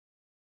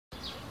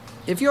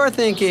If you're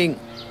thinking,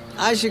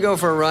 I should go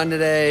for a run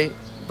today,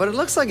 but it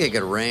looks like it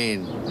could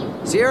rain,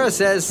 Sierra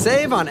says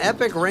save on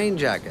epic rain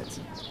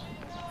jackets.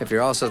 If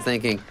you're also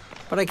thinking,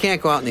 but I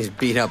can't go out in these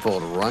beat-up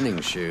old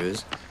running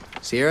shoes,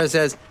 Sierra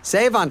says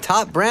save on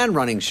top brand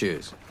running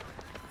shoes.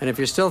 And if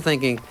you're still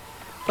thinking,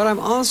 but I'm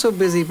also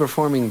busy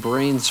performing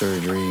brain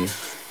surgery,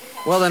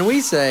 well, then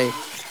we say,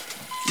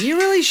 you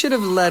really should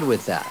have led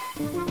with that.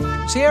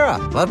 Sierra,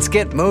 let's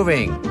get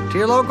moving to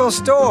your local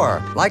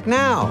store, like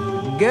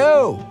now.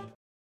 Go!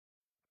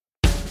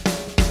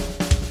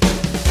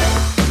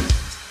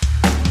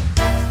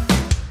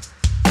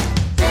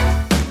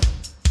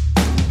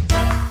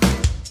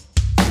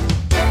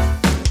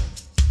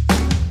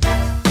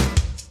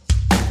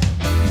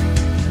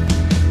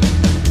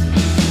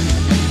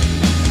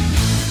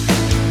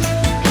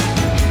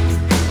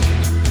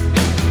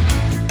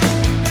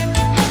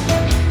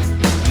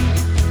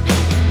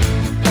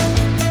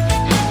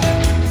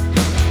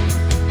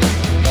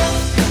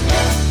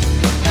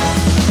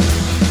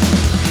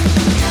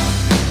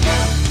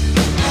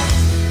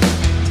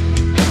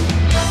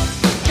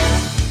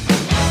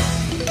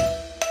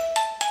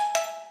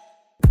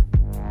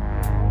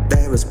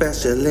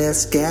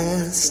 Specialist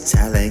guests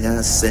telling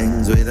us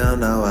things we don't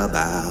know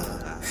about,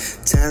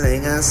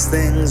 telling us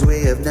things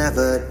we have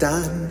never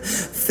done,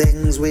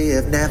 things we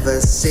have never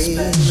seen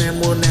and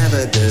will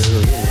never do.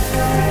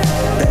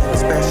 There are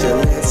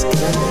specialist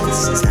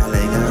guests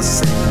telling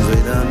us things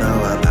we don't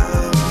know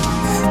about,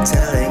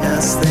 telling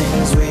us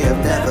things we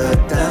have never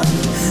done,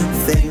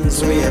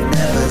 things we have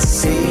never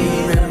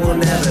seen and will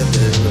never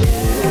do.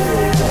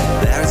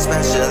 There are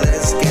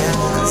specialist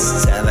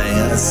guests telling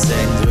us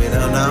things we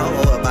don't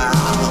know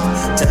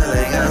about,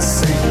 telling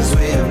us things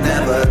we have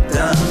never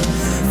done,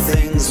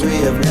 things we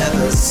have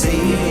never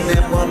seen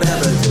and will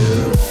never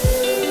do.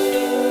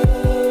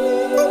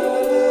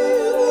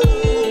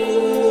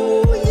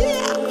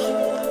 Yeah.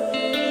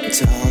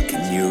 Talk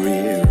in your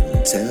ear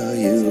and tell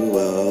you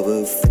all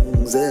the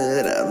things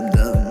that I've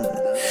done,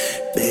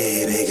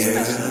 baby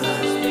girl,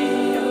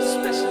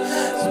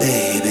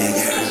 baby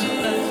girl.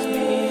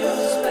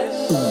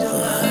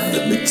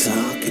 Let me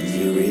talk in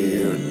your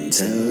ear and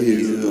tell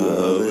you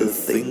all the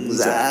things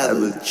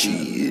I've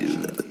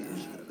achieved.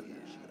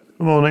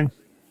 Good morning.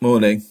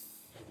 Morning.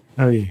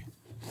 How are you?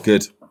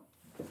 Good.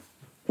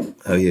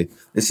 How are you?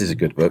 This is a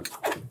good book.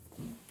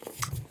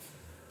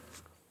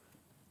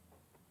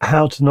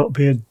 How to Not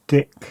Be a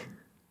Dick.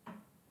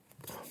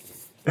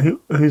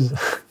 Who's...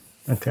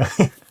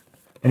 Okay.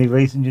 Any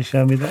reason you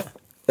show me that?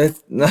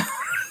 No.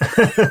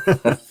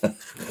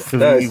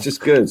 No, it's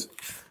just good.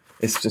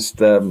 It's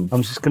just...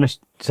 I'm just going to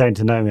say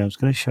to Naomi, I was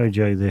going to show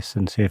Joe this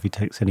and see if he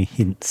takes any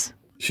hints.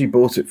 She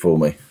bought it for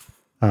me.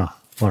 Ah,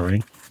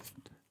 worrying.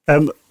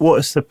 What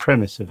is the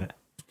premise of it?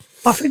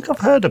 I think I've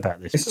heard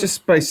about this. It's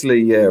just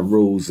basically,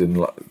 rules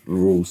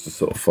to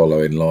sort of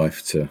follow in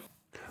life to...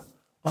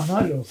 I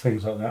know little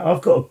things like that.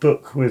 I've got a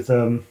book with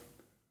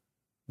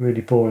really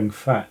boring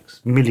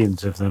facts,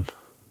 millions of them.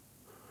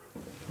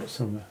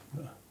 What's on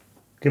there?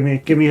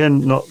 Give me a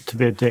not to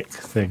be a dick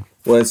thing.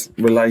 Well, it's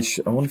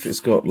relation. I wonder if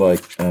it's got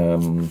like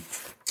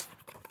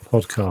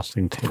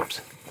podcasting tips,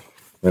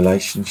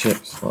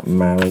 relationships, like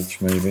marriage,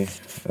 maybe.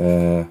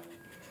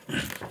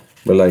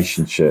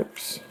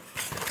 Relationships.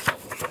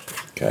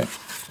 Okay.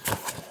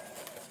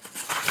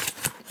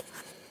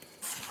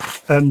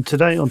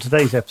 Today, on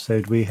today's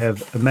episode, we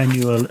have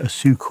Emmanuel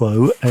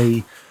Asuquo,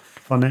 a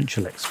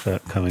financial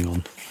expert, coming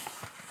on.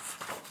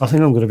 I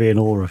think I'm going to be in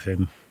awe of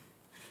him.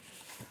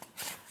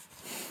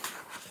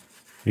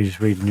 You're just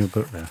reading your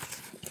book now.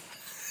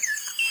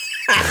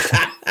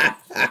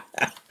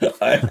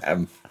 I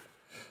am.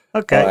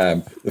 Okay. I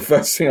am. The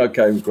first thing I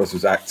came across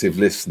was active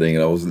listening,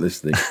 and I wasn't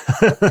listening.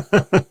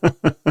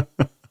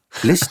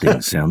 Listening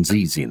sounds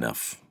easy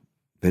enough,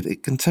 but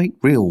it can take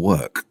real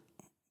work.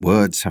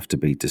 Words have to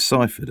be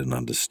deciphered and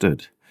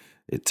understood.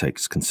 It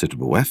takes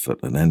considerable effort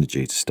and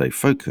energy to stay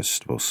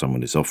focused while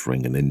someone is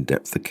offering an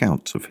in-depth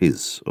account of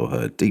his or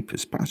her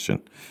deepest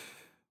passion.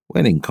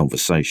 Winning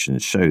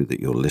conversations show that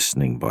you're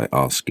listening by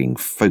asking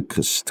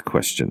focused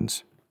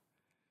questions.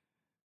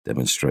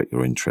 Demonstrate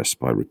your interest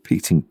by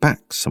repeating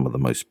back some of the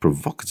most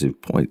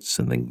provocative points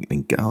and then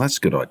oh, that's a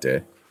good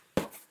idea.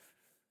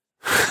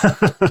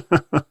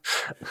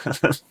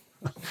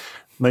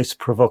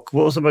 What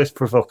was the most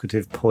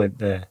provocative point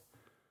there?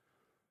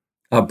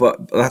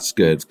 But that's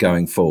good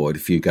going forward.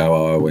 If you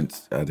go,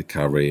 I had a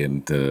curry,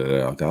 and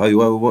I'll go, oh,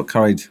 well, what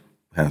curry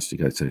house do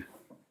you go to?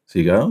 So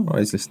you go, oh,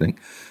 he's listening.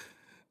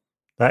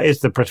 That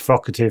is the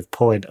provocative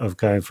point of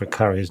going for a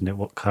curry, isn't it?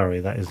 What curry?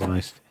 That is the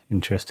most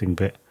interesting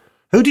bit.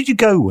 Who did you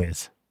go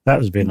with? That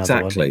was be another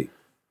exactly.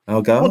 One.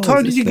 I'll go. What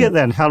time did you get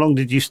there? And how long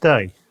did you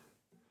stay?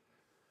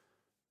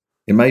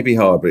 It may be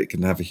hard, but it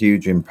can have a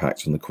huge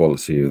impact on the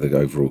quality of the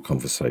overall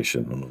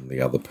conversation and on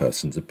the other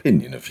person's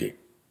opinion of you.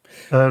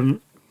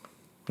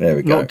 There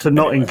we go. Not to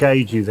not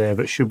engage you there,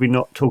 but should we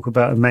not talk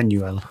about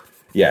Emmanuel?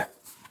 Yeah.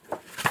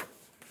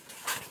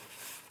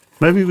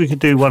 Maybe we could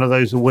do one of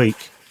those a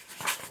week.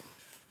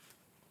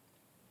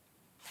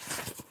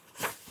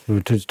 we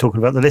were talking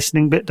about the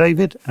listening bit,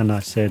 David, and I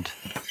said...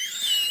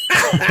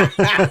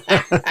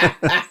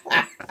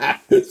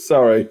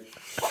 Sorry.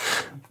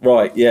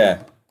 Right,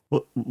 yeah.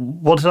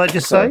 What did I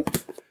just say?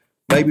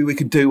 Maybe we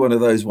could do one of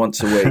those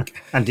once a week.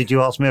 And did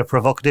you ask me a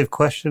provocative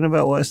question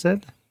about what I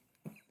said?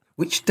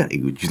 Which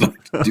day would you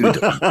like to do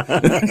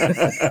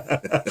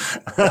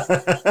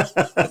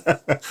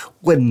it?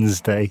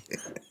 Wednesday.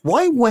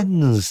 Why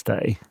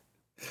Wednesday?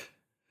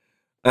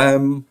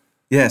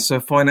 Yeah, so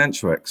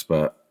financial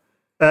expert.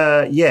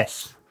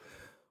 Yes.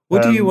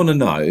 What do you want to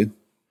know?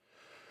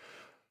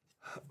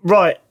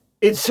 Right.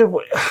 It's a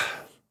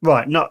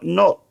right. Not.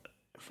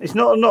 It's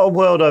not a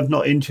world I'm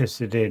not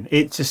interested in.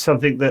 It's just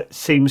something that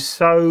seems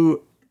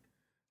so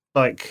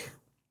like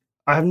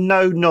I have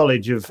no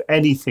knowledge of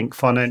anything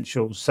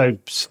financial. So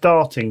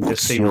starting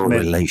just seems. What's your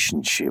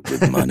relationship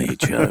with money,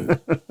 Joe?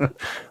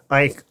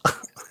 I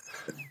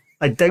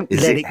don't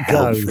Is let it it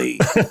go. healthy?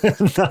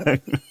 No.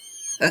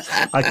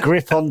 I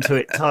grip onto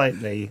it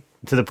tightly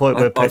to the point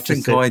where I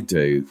think I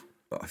do.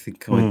 I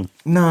think I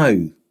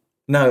no.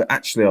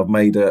 Actually, I've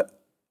made a.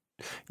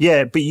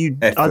 Yeah, but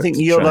I think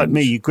you're change. like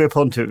me. You grip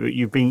onto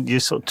it, but you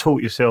sort of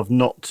taught yourself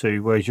not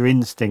to. Whereas your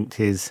instinct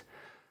is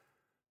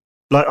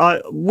like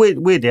I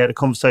weirdly had a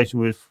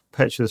conversation with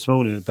Petra this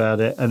morning about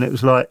it, and it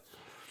was like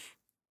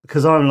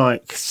because I'm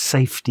like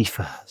safety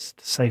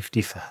first,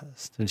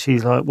 and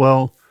she's like,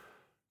 well,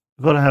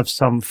 you've got to have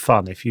some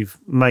fun. If you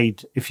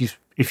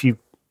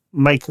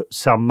make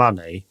some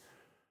money,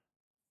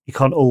 you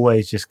can't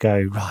always just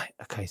go right.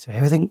 Okay, so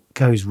everything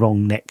goes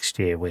wrong next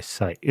year. We're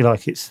safe.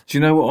 Like it's. Do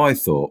you know what I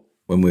thought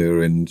when we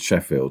were in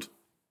Sheffield?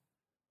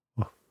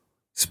 What?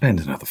 Spend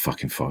another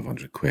fucking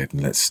 500 quid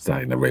and let's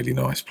stay in a really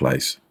nice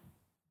place.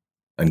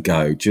 And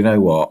go, do you know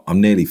what? I'm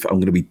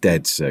going to be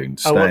dead soon.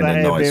 Stay in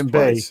a nice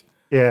place.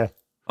 Yeah.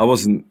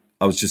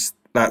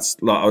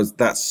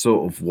 That's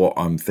sort of what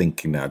I'm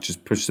thinking now.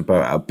 Just push the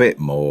boat out a bit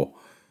more.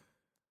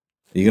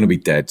 You're going to be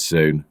dead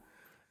soon.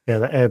 Yeah,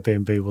 the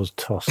Airbnb was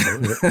tossed.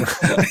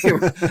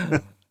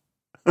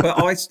 But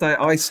I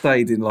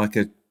stayed in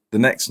the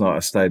next night I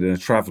stayed in a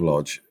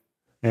Travelodge.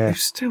 Yeah. It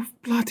was still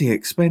bloody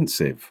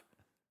expensive.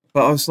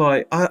 But I was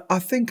like, I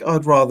think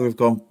I'd rather have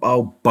gone,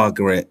 oh,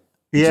 bugger it.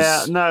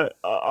 Yeah, no,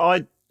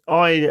 I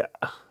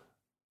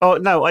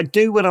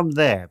do when I'm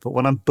there, but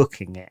when I'm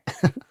booking it,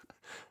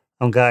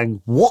 I'm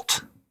going,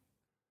 what?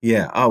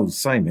 Yeah,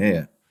 same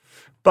here.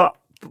 But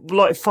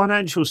like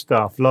financial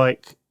stuff,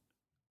 like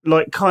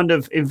kind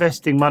of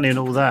investing money and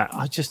all that,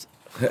 I just...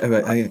 Hi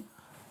there. You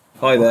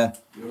all right there?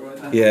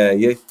 Yeah,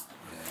 you?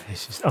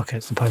 This is, okay,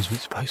 it's the postman.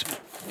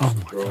 Oh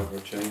my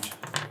God. Change.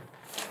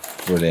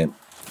 Brilliant.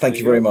 Thank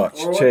you very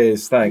much. Right.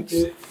 Cheers, thanks.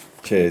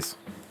 Cheers.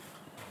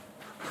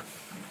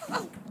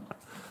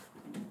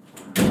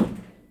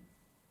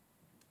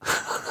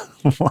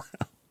 Wow.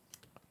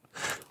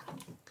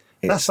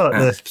 It's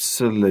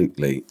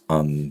absolutely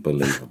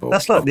unbelievable.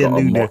 That's like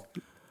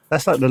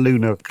the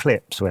lunar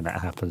eclipse when it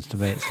happens to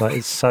me. It's like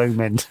it's so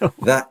mental.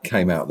 That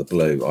came out of the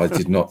blue. I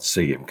did not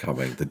see him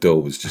coming. The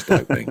door was just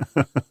opening.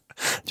 Do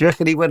you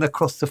reckon he went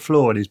across the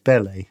floor on his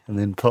belly and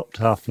then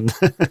popped up? And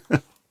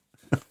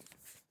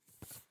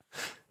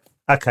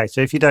okay,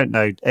 so if you don't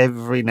know,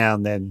 every now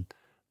and then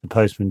the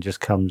postman just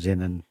comes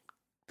in and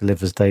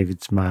delivers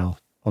David's mail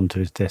onto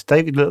his desk.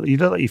 David, you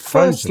look like you're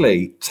frozen.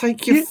 Firstly,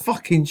 take your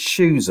fucking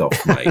shoes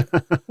off, mate.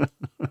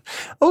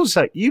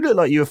 Also, you look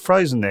like you were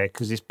frozen there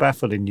because it's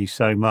baffling you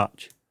so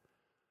much.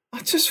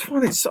 I just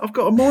find I've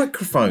got a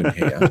microphone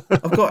here.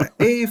 I've got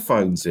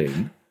earphones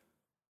in.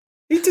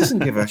 He doesn't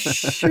give a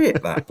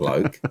shit, that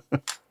bloke.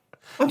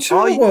 I'm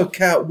trying to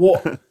work out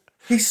what...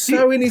 He's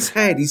so in his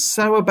head. He's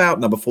so about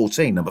number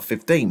 14, number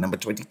 15, number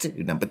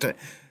 22, number 20...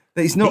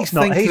 He's not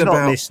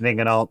listening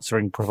and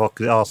asking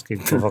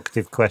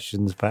provocative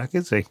questions back,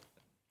 is he?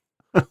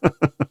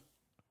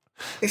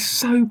 It's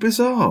so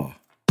bizarre.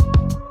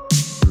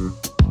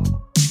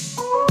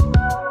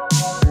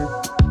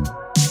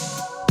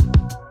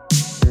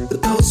 The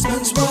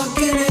postman's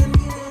walking in.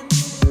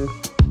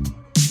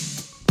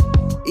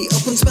 He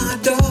opens my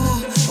door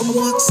and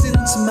walks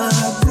into my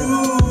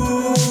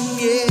room.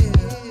 Yeah,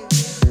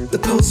 the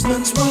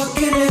postman's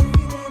walking in.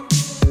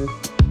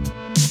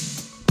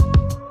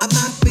 I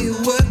might be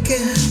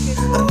working,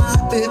 I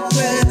might be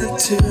playing a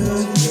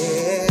tune.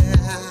 Yeah,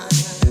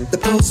 the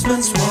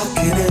postman's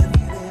walking in.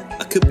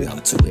 I could be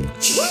on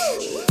Twitch.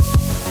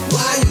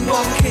 Why are you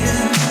walking?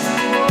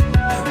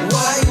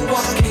 Why are you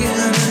walking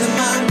into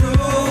my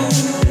room?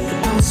 The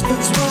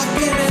postman's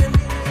walking in.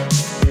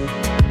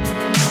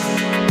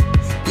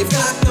 You've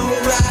got no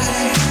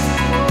right.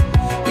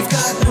 You've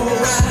got no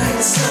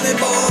right, sonny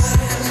boy.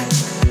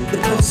 The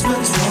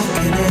postman's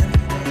walking in.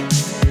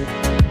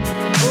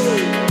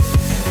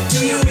 Do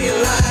you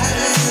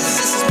realize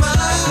this is my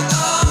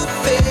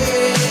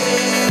office?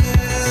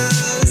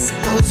 The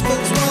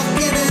postman's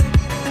walking in.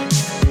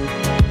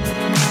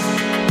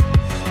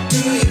 Do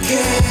you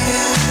care?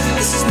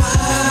 This is my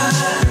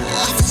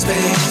office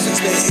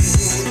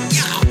space.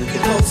 The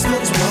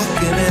postman's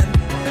walking in.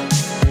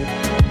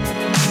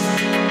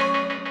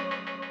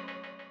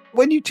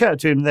 When you chat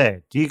to him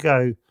there, do you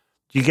go,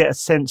 Do you get a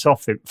sense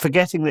off him,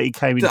 forgetting that he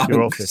came into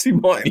your office? He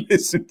might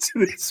listen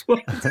to this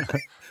one.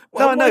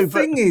 No, my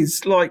thing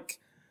is, like,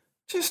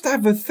 just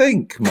have a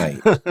think, mate.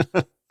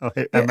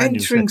 You're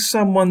entering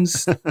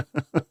someone's...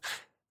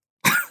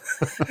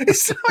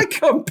 It's like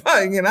I'm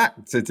paying an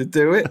actor to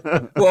do it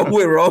while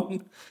we're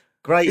on.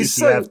 Great if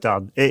you have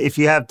done. If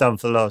you have done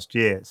for the last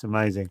year, it's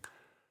amazing.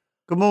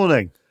 Good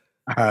morning.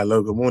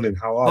 Hello, good morning.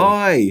 How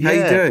are you? Hi,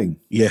 how you doing?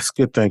 Yes,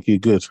 good, thank you,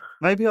 good.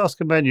 Maybe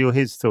ask Emmanuel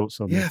his thoughts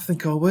on this. Yeah, I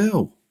think I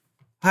will.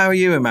 How are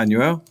you,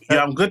 Emmanuel?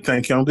 Yeah, I'm good,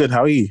 thank you. I'm good.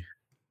 How are you?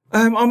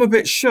 I'm a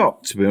bit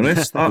shocked, to be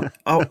honest.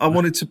 I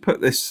wanted to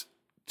put this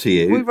to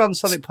you. We run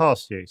something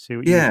past you. See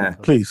what you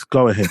think. Please,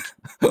 go ahead.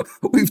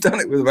 We've done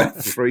it with about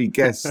 3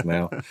 guests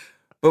now.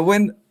 But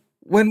when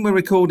we're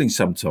recording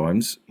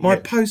sometimes, my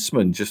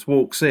postman just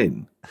walks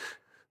in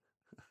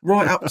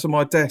right up to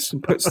my desk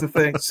and puts the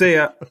thing, see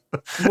ya,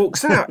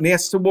 walks out, and he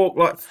has to walk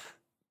like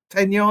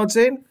 10 yards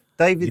in.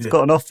 David's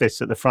got an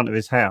office at the front of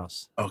his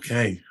house.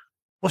 Okay.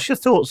 What's your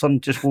thoughts on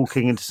just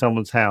walking into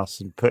someone's house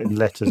and putting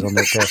letters on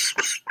their desk?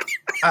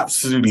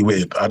 Absolutely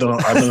weird. I don't know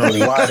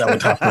why that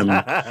would happen.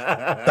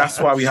 That's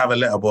why we have a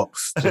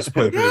letterbox. Just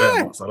put it in the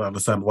letterbox. I don't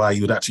understand why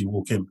you would actually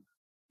walk in.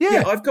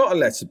 Yeah, I've got a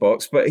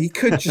letterbox, but he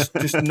could just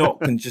knock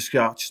and just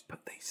go, just put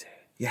these in.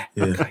 Yeah,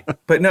 okay.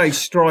 But no, he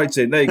strides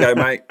in. There you go,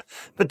 mate.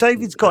 But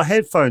David's got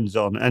headphones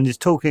on and is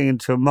talking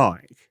into a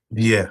mic.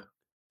 Yeah.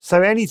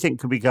 So anything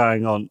could be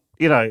going on,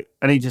 and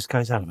he just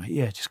goes, "Hello, mate.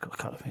 Yeah, just got a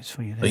couple of minutes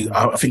for you there."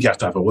 I think you have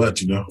to have a word, I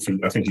think you're going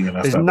to have to have a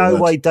word. There's no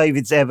way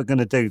David's ever going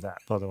to do that,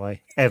 by the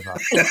way, ever.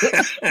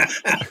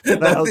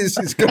 This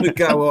is going to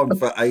go on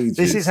for ages.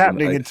 This is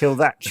happening until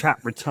that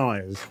chap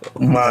retires.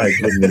 My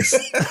goodness.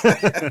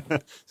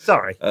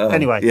 Sorry.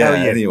 Anyway, how are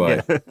you?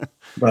 Anyway. Yeah.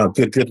 Well,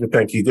 good.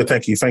 Thank you. Good.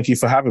 Thank you. Thank you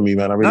for having me,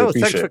 man. I really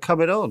appreciate it. Thanks for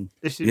coming on.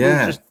 This is we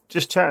were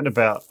just chatting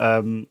about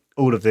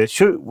all of this.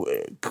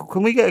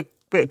 Can we get a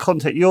bit of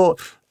context?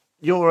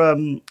 You're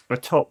a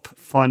top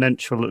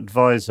financial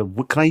advisor.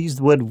 Can I use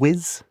the word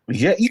whiz?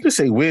 Yeah, you can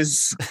say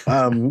whiz.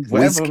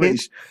 Whiz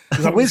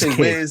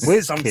kid.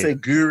 Some say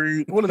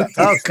guru. All of that.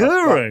 Oh,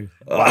 guru.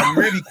 But I'm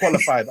really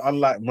qualified,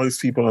 unlike most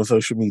people on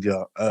social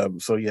media.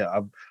 So yeah,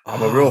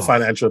 I'm a real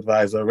financial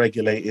advisor,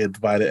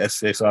 regulated by the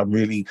FCA. So I'm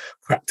really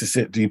practice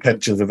it, do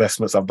pensions,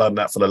 investments. I've done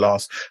that for the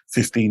last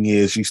 15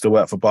 years. Used to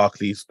work for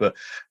Barclays, but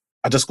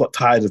I just got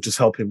tired of just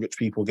helping rich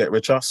people get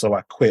richer. So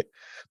I quit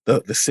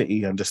the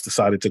city and just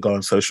decided to go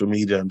on social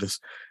media and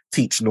just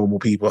teach normal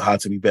people how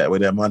to be better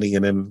with their money.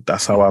 And then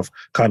that's how I've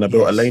kind of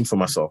built a lane for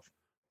myself.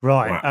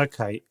 Right.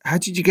 Okay. How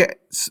did you get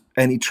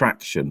any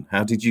traction?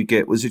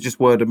 Was it just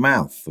word of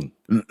mouth?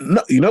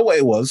 No, you know what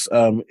it was?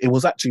 It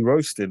was actually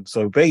roasting.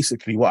 So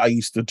basically what I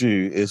used to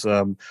do is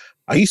I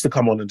used to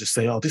come on and just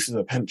say, oh, this is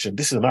a pension,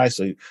 this is an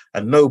ISA.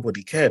 And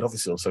nobody cared,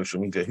 obviously, on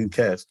social media. Who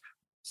cares?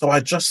 So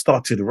I just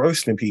started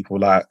roasting people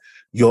like,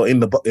 you're in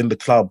the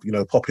club,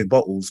 popping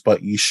bottles,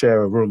 but you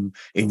share a room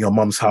in your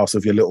mum's house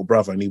with your little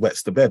brother and he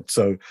wets the bed.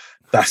 So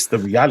that's the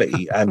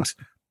reality. And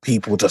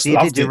people just loved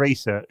it. You did your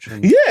research.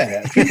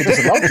 Yeah, people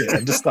just loved it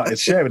and just started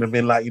sharing and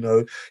being like,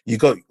 you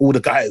got all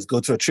the guys go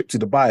to a trip to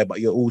Dubai, but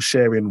you're all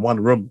sharing one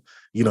room,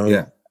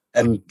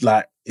 and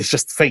like, it's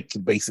just fake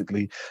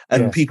basically.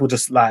 And people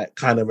just like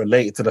kind of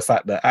related to the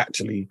fact that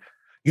actually,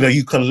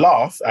 you can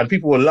laugh and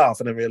people will laugh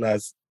and then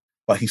realize,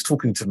 but he's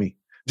talking to me.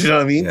 Do you know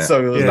what I mean? Yeah.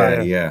 So it was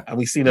and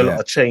we've seen a lot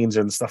of change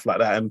and stuff like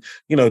that. And,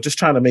 just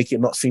trying to make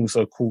it not seem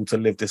so cool to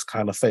live this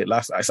kind of fake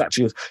lifestyle.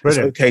 It's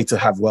okay to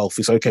have wealth.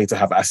 It's okay to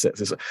have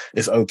assets.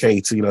 It's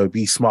okay to,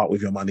 be smart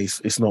with your money.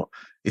 It's not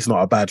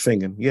a bad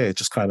thing. And it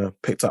just kind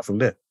of picked up from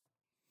there.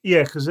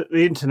 Yeah, because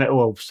the internet,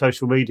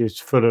 social media is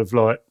full of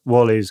like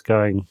Wallies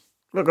going,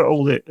 look at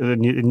all it,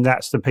 and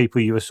that's the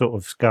people you were sort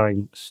of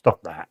going,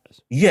 stop that.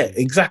 Yeah,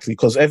 exactly.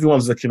 Because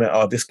everyone's looking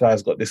at, this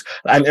guy's got this.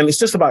 And it's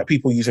just about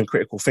people using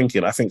critical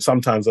thinking. I think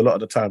sometimes, a lot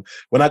of the time,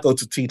 when I go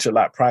to teach at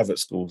like private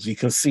schools, you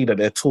can see that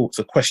they're taught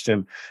to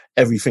question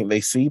everything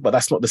they see, but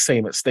that's not the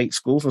same at state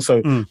schools. And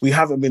so we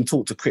haven't been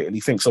taught to critically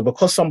think. So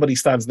because somebody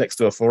stands next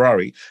to a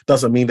Ferrari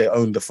doesn't mean they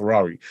own the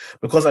Ferrari.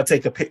 Because I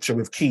take a picture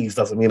with keys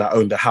doesn't mean I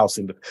own the house.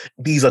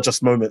 These are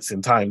just moments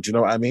in time. Do you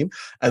know what I mean?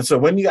 And so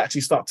when you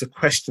actually start to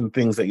question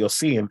things that you're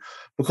seeing,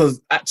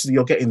 because actually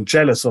you're getting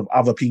jealous of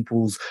other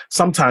people's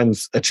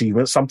sometimes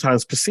achievements,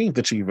 sometimes perceived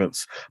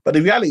achievements. But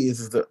the reality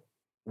is that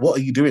what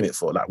are you doing it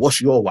for? Like, what's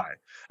your why?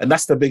 And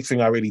that's the big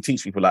thing I really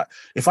teach people. Like,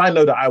 if I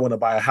know that I want to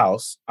buy a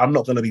house, I'm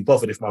not going to be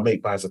bothered if my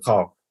mate buys a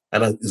car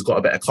and he's got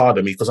a better car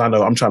than me, because I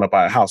know I'm trying to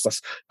buy a house.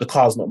 The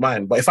car's not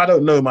mine. But if I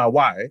don't know my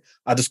why,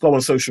 I just go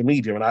on social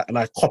media and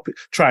I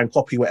try and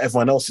copy what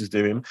everyone else is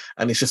doing,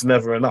 and it's just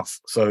never enough.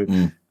 So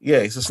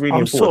it's just really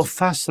important. I'm sort of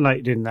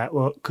fascinated in that,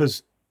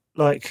 because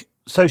like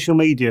social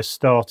media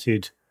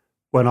started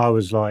when I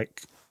was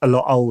like a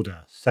lot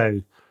older.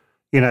 So,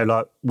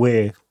 like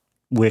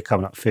we're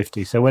coming up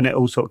 50. So when it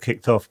all sort of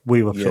kicked off,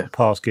 we were sort of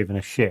past giving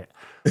a shit.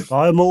 But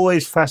I'm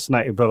always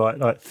fascinated by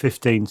like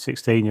 15,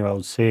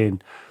 16-year-olds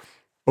seeing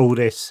all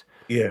this,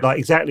 like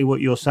exactly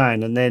what you're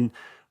saying. And then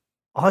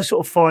I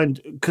sort of find,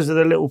 because of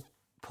the little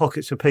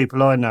pockets of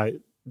people I know,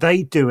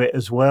 they do it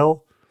as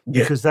well.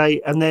 Yeah, because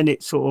and then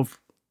it sort of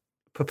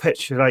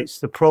perpetuates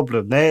the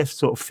problem. They're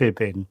sort of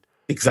fibbing,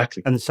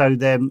 exactly. and so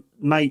their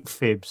mate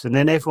fibs, and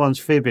then everyone's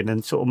fibbing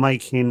and sort of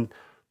making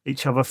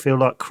each other feel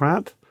like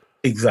crap.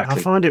 I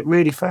Exactly. find it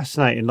really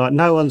fascinating. Like,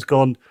 no one's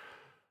gone,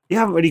 you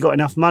haven't really got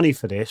enough money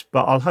for this,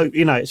 but I'll hope,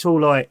 it's all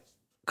like,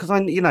 because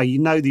you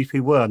know these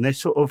people were, and they're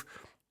sort of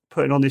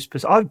putting on this.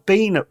 I've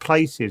been at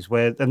places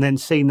where, and then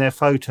seen their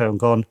photo and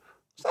gone,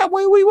 is that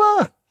where we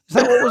were? Is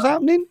that what was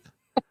happening?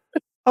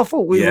 I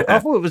thought I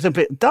thought it was a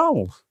bit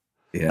dull.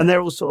 Yeah. And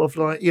they're all sort of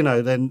like,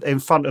 then in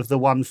front of the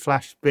one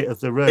flash bit of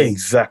the room.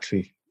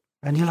 Exactly.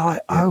 And you're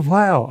like, oh,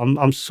 wow.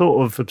 I'm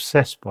sort of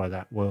obsessed by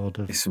that world.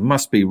 It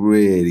must be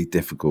really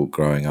difficult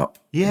growing up.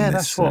 Yeah,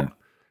 that's what.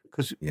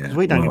 Because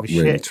we don't give a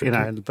really shit,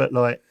 tricky. but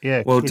like,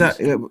 yeah. Well, kids,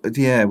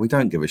 we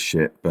don't give a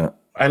shit, but...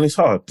 And it's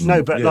hard.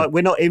 no, but like,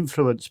 we're not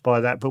influenced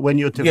by that. But when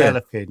you're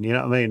developing, you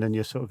know what I mean? And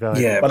you're sort of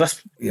going... Yeah. But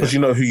that's because you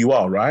know who you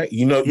are, right?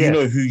 You know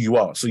who you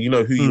are. So you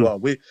know who you are.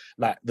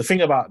 Like, the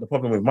thing about the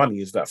problem with money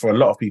is that for a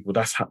lot of people,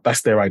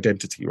 that's their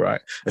identity,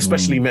 right?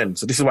 Especially men.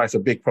 So this is why it's a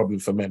big problem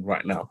for men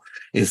right now,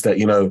 is that,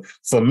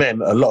 for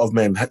men, a lot of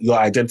men, your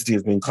identity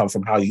has been come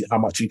from how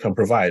much you can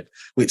provide,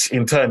 which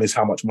in turn is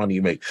how much money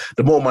you make.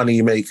 The more money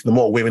you make, the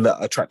more women that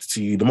are attracted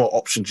to you, the more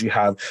options you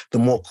have, the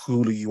more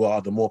cooler you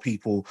are, the more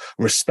people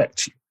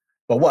respect you.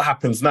 But what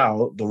happens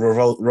now, the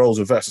roles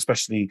reverse,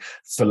 especially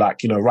for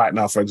right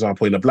now, for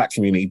example, in the black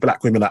community,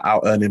 black women are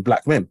out earning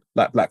black men,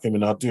 like black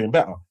women are doing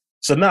better.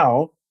 So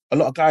now a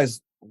lot of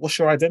guys, what's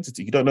your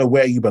identity? You don't know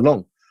where you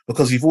belong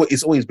because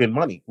it's always been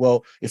money.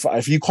 Well,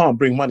 if you can't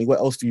bring money, what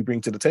else do you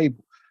bring to the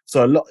table?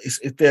 So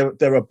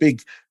there are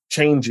big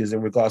changes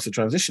in regards to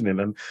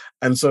transitioning.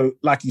 And so,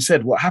 like you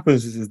said, what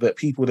happens is that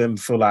people then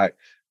feel like,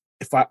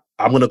 if I'm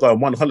going to go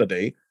on one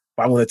holiday,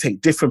 but I'm going to take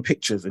different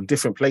pictures in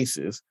different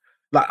places.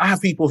 Like, I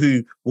have people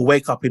who will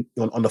wake up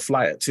on the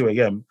flight at 2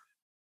 a.m.,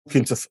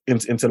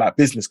 into like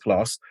business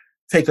class,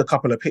 take a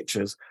couple of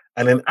pictures,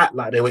 and then act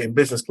like they were in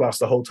business class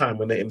the whole time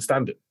when they're in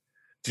standard.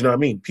 Do you know what I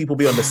mean? People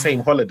be on the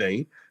same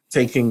holiday,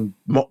 taking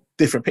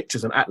different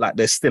pictures and act like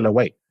they're still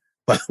away.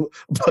 But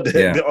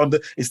they're on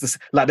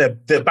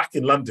they're back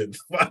in London,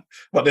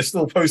 but they're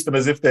still posting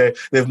as if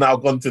they've now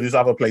gone to this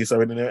other place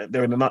or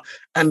they're in another.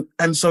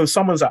 And so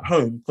someone's at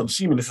home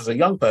consuming this as a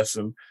young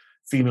person,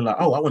 feeling like,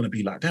 oh, I want to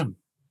be like them.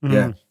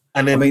 Yeah.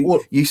 And then,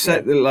 you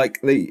said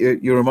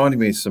you're reminding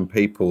me of some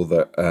people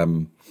that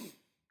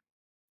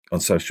on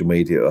social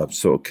media I'm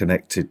sort of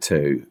connected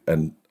to,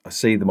 and I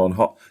see them on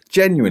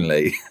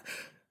genuinely,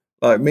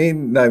 like me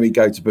and Naomi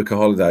go to book a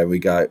holiday and we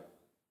go,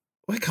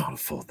 we can't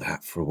afford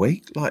that for a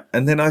week.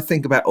 And then I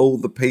think about all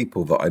the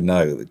people that I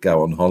know that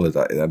go on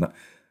holiday,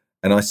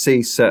 and I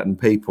see certain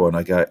people and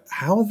I go,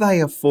 how are they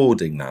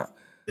affording that?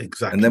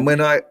 Exactly. And then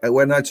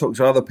when I talk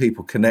to other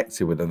people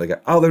connected with them, they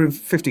go, oh, they're in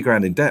 50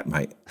 grand in debt,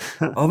 mate.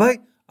 Are they?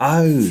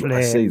 Oh, Flip.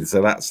 I see.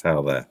 So that's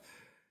how they're.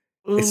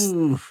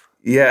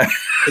 Yeah,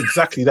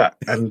 exactly that.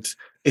 And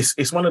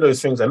it's one of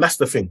those things, and that's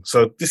the thing.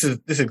 So this is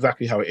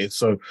exactly how it is.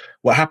 So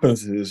what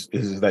happens is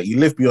that you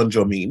live beyond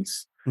your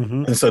means,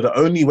 and so the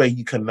only way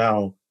you can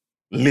now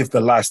live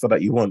the lifestyle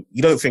that you want,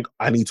 you don't think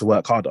I need to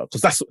work harder, because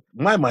that's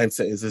my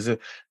mindset is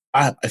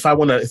if I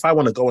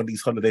want to go on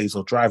these holidays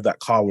or drive that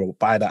car or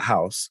buy that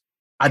house,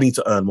 I need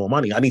to earn more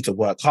money. I need to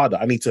work harder.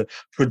 I need to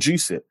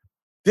produce it.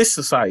 This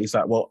society is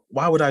like, well,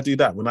 why would I do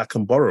that when I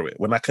can borrow it,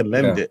 when I can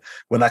lend it,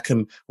 when I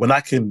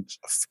can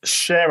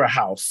share a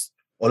house,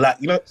 or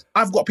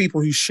I've got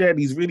people who share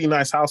these really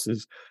nice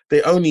houses.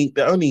 They're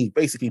only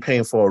basically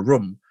paying for a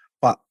room,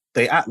 but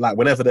they act like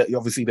whenever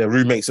obviously their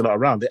roommates are not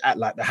around, they act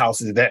like the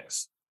house is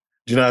theirs.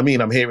 Do you know what I mean?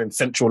 I'm here in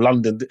central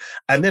London,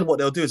 and then what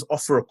they'll do is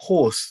offer a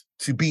course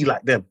to be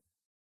like them.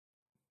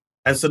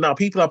 And so now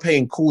people are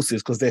paying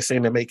courses because they're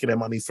saying they're making their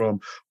money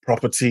from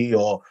property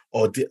or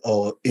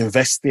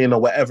investing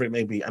or whatever it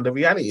may be. And the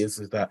reality is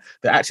that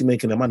they're actually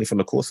making their money from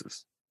the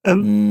courses.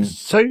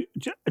 So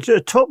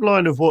the top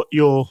line of what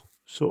your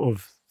sort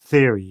of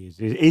theory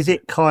is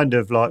it kind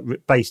of like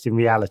based in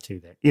reality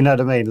there? You know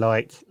what I mean?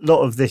 Like, a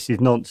lot of this is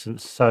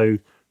nonsense. So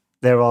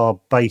there are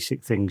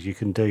basic things you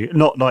can do.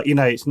 Not like,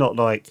 it's not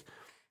like,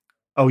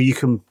 oh, you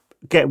can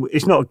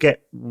it's not a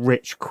get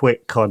rich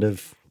quick kind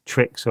of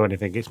tricks or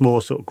anything. It's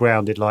more sort of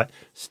grounded, like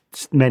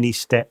many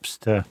steps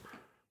to,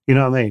 you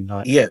know what I mean?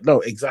 Like, yeah, no,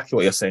 exactly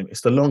what you're saying.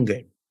 It's the long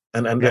game.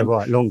 And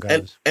right, long games.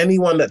 And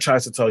anyone that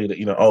tries to tell you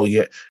that, oh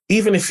yeah,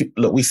 even if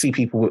we see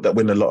people that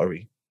win the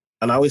lottery,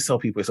 and I always tell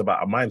people it's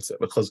about a mindset,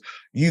 because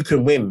you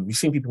can win. You've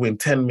seen people win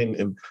 10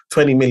 million,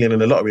 20 million in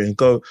the lottery and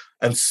go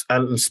and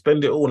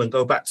spend it all and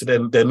go back to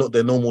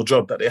their normal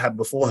job that they had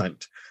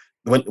beforehand.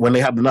 When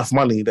they had enough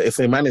money that if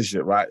they managed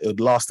it right, it would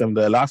last them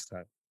their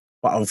lifetime.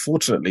 But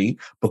unfortunately,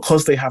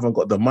 because they haven't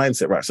got the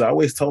mindset right, so I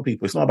always tell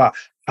people it's not about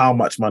how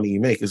much money you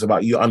make, it's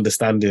about you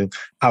understanding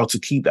how to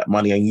keep that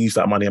money and use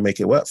that money and make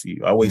it work for you.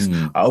 I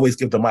always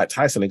give the Mike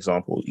Tyson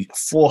example.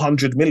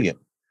 400 million.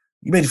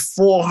 You made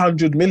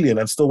 400 million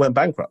and still went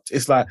bankrupt.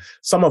 It's like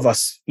some of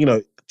us,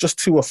 just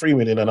 2 or 3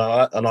 million and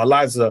our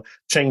lives are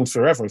changed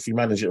forever if you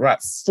manage it right.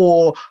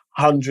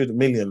 400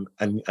 million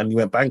and you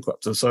went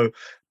bankrupt. And so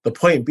The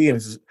point being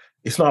is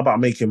it's not about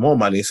making more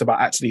money. It's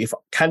about actually,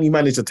 can you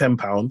manage the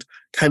 £10?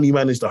 Can you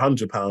manage the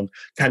 £100?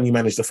 Can you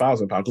manage the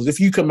 £1,000? Because if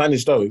you can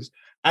manage those,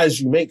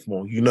 as you make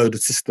more, you know the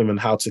system and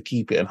how to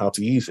keep it and how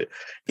to use it.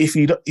 If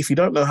you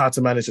don't know how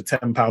to manage the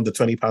 £10, the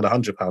 £20,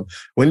 the £100,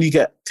 when you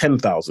get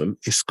 10,000,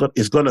 it's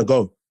gonna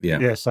go.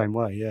 Yeah, same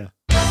way. Yeah.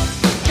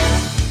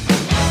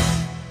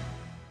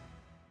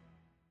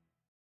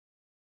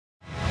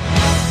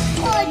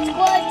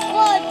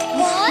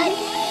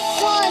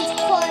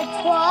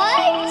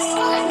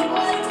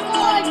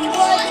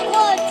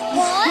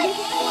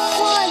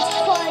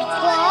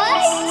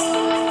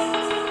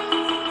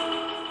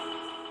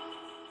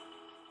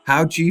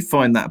 How do you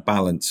find that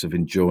balance of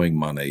enjoying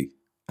money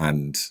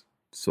and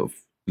sort of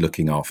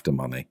looking after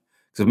money?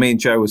 Because me and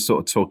Joe were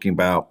sort of talking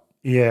about...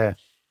 Yeah,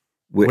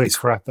 we're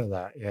crap at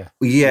that,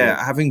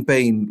 Yeah, having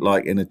been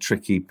like in a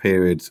tricky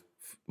period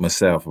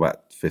myself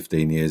about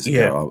 15 years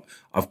ago,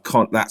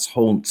 that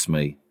haunts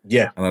me.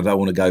 Yeah. And I don't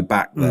want to go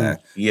back there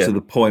to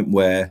the point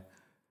where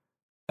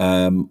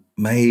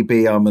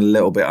maybe I'm a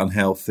little bit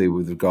unhealthy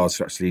with regards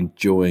to actually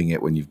enjoying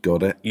it when you've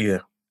got it.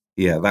 Yeah.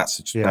 Yeah, I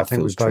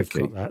think we've both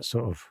tricky. got that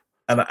sort of...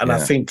 And I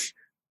think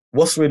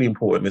what's really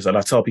important is, and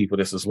I tell people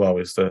this as well,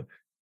 is that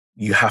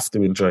you have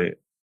to enjoy it.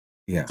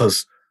 Yeah.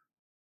 Because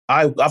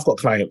I've got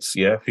clients,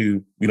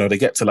 who, they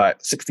get to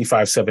like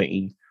 65,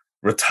 70,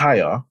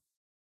 retire,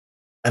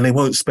 and they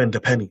won't spend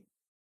a penny.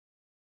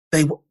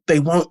 They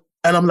won't.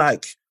 And I'm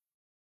like,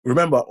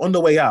 remember, on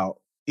the way out,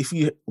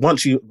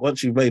 once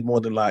you've made more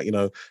than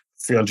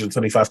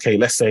 325K,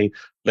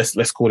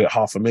 let's call it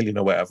 500,000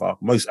 or whatever.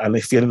 And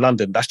if you're in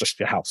London, that's just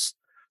your house.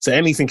 So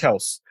anything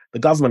else, the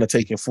government are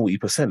taking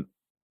 40%.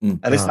 And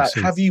it's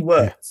have you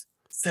worked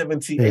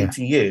 70,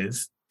 80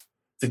 years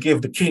to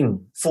give the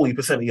king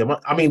 40% of your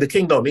money? I mean, the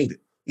king don't need it.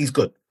 He's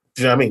good.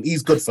 Do you know what I mean?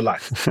 He's good for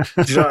life.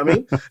 Do you know what I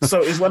mean?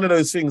 So it's one of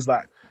those things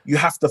like you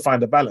have to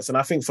find a balance. And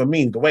I think for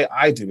me, the way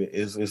I do it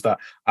is that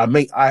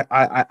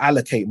I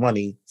allocate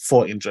money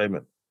for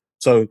enjoyment.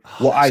 So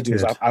what I do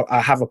is I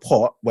have a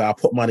pot where I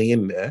put money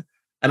in there.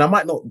 And I'm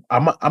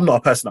not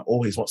a person that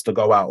always wants to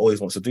go out, always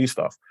wants to do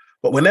stuff.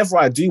 But whenever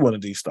I do want to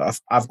do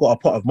stuff, I've got a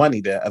pot of money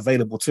there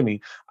available to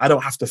me. I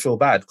don't have to feel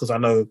bad because I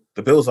know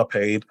the bills are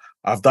paid.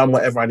 I've done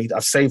whatever I need.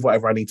 I've saved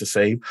whatever I need to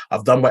save.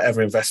 I've done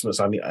whatever investments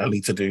I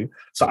need to do.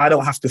 So I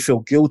don't have to feel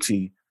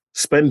guilty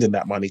spending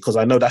that money because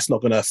I know that's not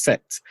going to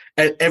affect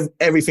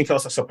everything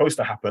else that's supposed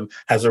to happen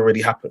has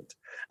already happened.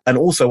 And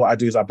also what I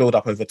do is I build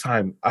up over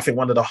time. I think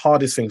one of the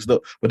hardest things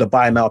with the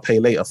buy now, pay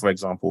later, for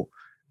example,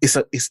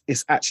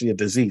 it's actually a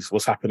disease.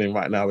 What's happening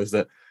right now is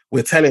that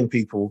we're telling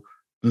people,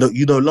 look,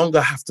 you no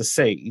longer have to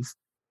save.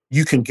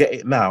 You can get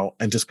it now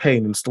and just pay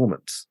in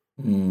installments.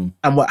 And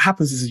what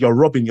happens is you're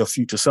robbing your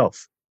future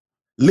self.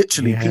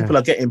 Literally, people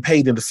are getting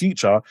paid in the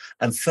future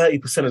and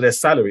 30% of their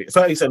salary,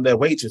 30% of their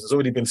wages has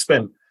already been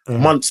spent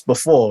months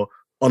before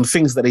on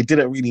things that they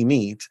didn't really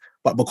need.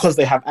 But because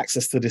they have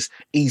access to this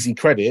easy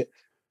credit,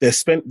 they're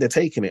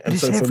taking it. And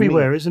it's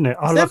everywhere, isn't it?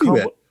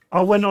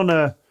 I went on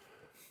a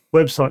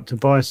website to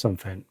buy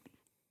something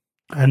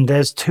and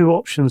there's two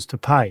options to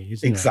pay,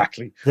 isn't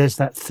exactly. There's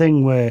that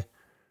thing where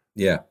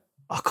I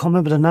can't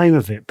remember the name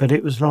of it, but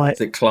it was like...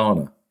 Is it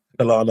Klarna?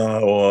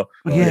 Klarna or...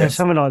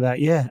 something like that,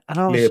 And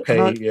I was...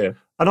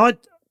 And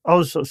I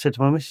was sort of said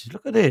to my missus,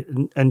 look at it.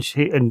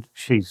 And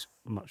she's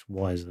much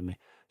wiser than me.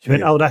 She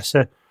went,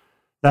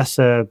 that's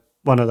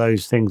one of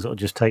those things that will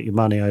just take your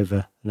money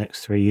over the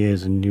next 3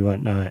 years and you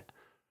won't know it.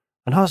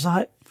 And I was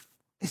like,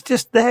 it's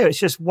just there. It's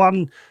just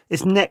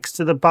it's next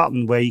to the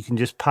button where you can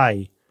just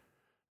pay.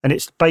 And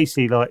it's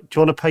basically like, do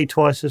you want to pay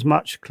twice as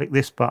much? Click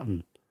this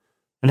button.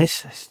 And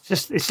it's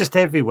just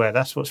everywhere.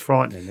 That's what's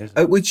frightening, isn't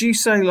it? Would you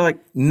say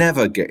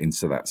never get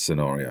into that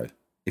scenario?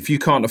 If you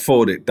can't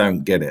afford it,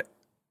 don't get it.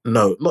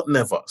 No, not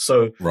never.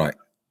 So right.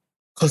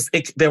 Because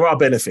there are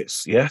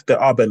benefits, there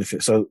are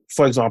benefits. So,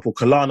 for example,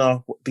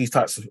 Klarna, these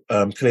types of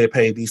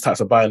ClearPay, these types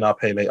of buy now,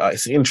 pay later,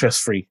 it's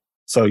interest-free.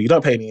 So you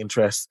don't pay any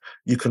interest,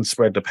 you can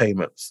spread the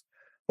payments.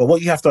 But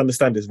what you have to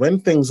understand is when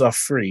things are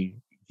free,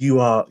 you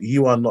are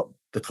not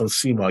the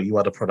consumer, you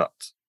are the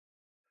product.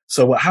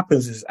 So what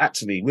happens is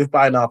actually with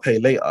buy now, pay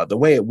later, the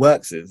way it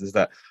works is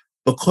that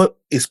because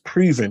it's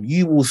proven,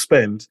 you will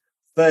spend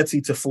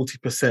 30 to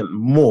 40%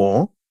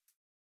 more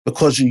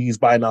because you use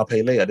buy now,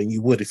 pay later than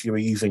you would if you were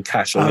using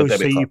cash or your debit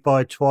card. So you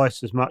buy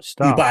twice as much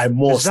stuff. You buy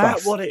more stuff.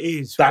 Is that what it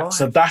is?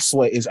 So that's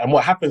what it is. And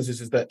what happens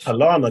is that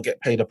Klarna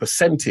get paid a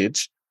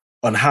percentage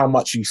on how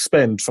much you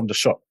spend from the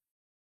shop.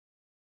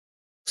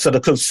 So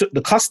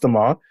the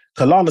customer,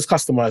 Klarna's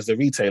customer is the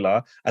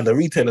retailer, and the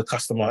retailer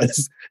customer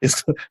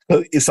is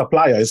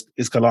supplier is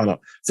Klarna.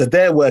 So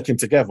they're working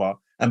together,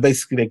 and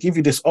basically they give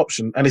you this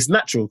option, and it's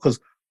natural because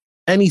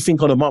anything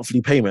on a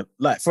monthly payment,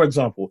 like for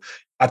example,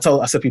 I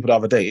said people the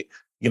other day,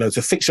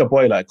 to fix your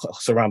boiler, it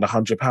costs around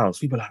 £100.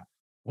 People are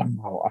like,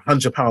 wow,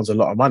 £100 is a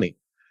lot of money.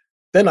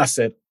 Then I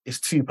said, it's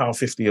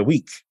 £2.50 a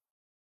week.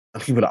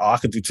 And people are like, oh, I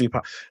could do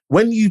 £2.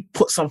 When you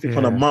put something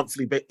on a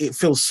monthly basis, it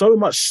feels so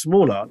much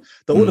smaller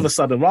that all of a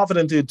sudden, rather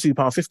than doing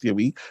 £2.50 a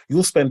week,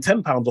 you'll spend £10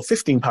 or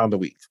 £15 a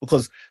week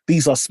because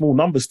these are small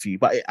numbers to you,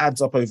 but it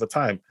adds up over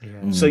time.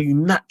 So you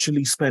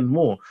naturally spend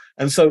more.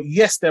 And so,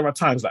 yes, there are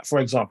times like, for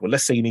example,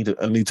 let's say you need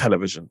a new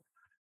television.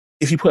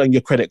 If you put on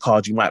your credit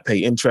card, you might pay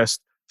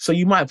interest. So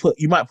you might put,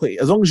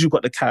 as long as you've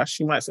got the cash,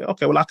 you might say,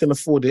 okay, well, I can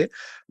afford it.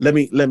 Let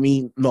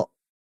me not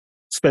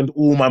spend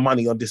all my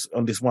money on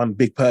this one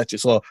big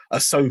purchase or a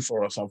sofa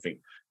or something.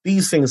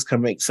 These things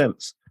can make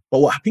sense. But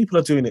what people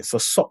are doing it for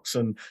socks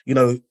and,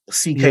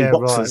 CK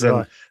boxes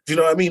and do you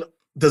know what I mean?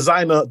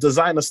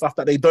 Designer stuff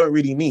that they don't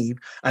really need.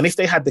 And if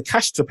they had the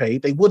cash to pay,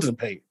 they wouldn't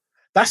pay.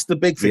 That's the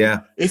big thing.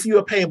 Yeah. If you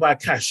were paying by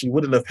cash, you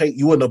wouldn't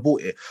have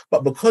bought it.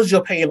 But because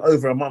you're paying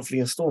over a monthly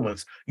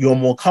installments, you're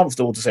more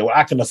comfortable to say, well,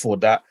 I can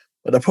afford that.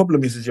 But the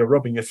problem is you're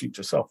robbing your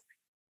future self.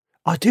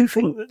 I do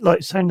think,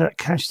 like saying that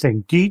cash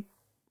thing,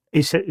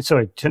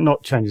 sorry, to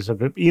not change the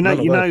subject, but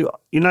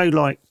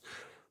like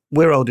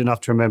we're old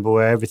enough to remember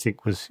where everything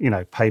was,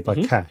 paid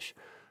by cash.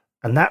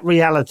 And that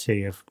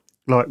reality of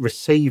like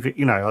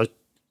receiving, I was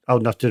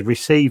old enough to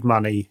receive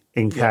money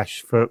in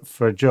cash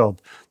for a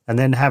job and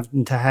then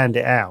having to hand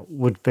it out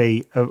would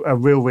be a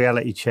real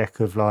reality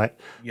check of like,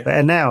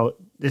 but now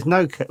there's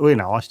no,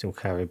 I still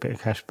carry a bit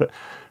of cash, but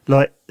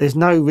like there's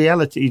no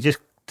reality. You just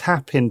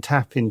tap in,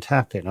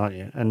 aren't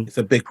you? And it's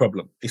a big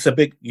problem. It's a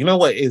big,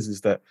 what it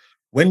is that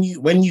when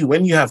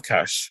you have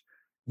cash,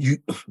 you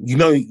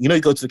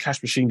go to the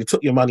cash machine, you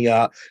took your money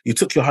out, you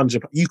took your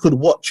 £100, you could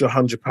watch your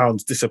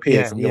 £100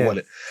 disappear from your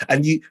wallet,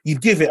 and you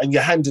give it, and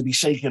your hand would be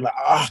shaking like,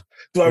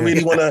 do I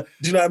really want to?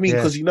 Do you know what I mean?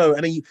 Because and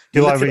then you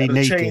do I look really at the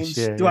need change?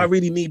 this? Do I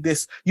really need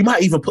this? You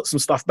might even put some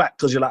stuff back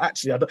because you're like,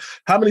 actually, I don't.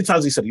 How many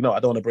times you said, I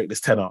don't want to break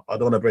this tenner, I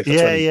don't want to break a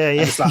 20. And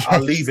it's like,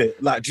 I'll leave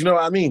it. Like, do you know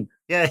what I mean?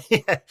 Yeah.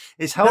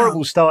 It's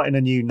horrible starting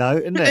a new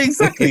note, isn't it?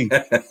 Exactly.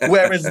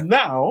 Whereas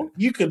now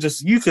you can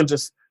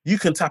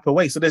tap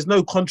away. So there's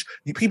no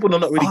people are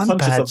not really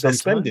conscious of their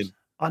spending.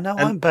 I know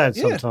I'm bad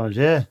sometimes.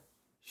 Yeah.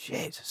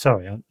 Shit.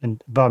 Sorry,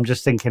 but I'm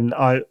just thinking.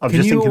 I'm can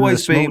just you thinking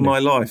always be in my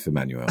life,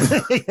 Emmanuel?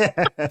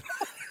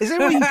 Is there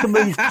a way you can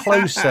move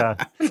closer?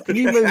 Can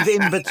you move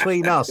in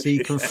between us so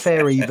you can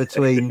ferry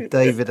between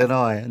David and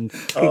I and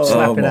keep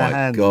slapping our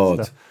hands? Oh my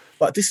God!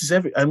 But this is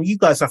you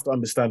guys have to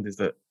understand is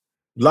that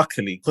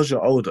luckily because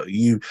you're older,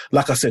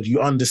 like I said, you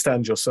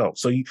understand yourself.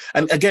 So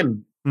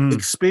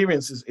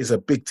experience is a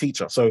big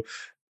teacher. So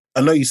I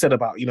know you said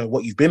about,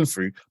 what you've been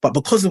through, but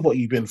because of what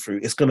you've been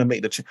through, it's going to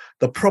make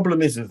the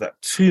problem is that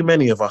too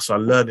many of us are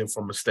learning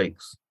from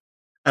mistakes.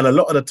 And a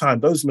lot of the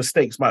time, those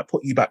mistakes might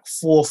put you back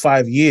 4 or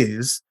 5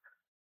 years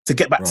to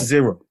get back to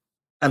zero.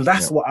 And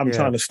that's what I'm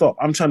trying to stop.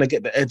 I'm trying to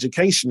get the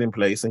education in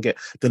place and get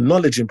the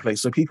knowledge in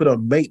place so people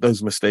don't make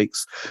those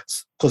mistakes.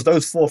 Because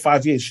those 4 or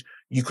 5 years,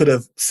 you could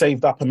have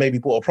saved up and maybe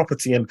bought a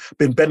property and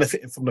been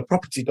benefiting from the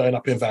property going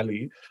up in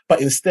value. But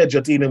instead,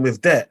 you're dealing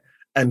with debt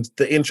and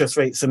the interest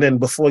rates, and then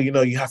before you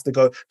know, you have to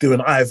go do an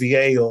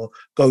IVA or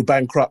go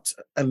bankrupt,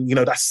 and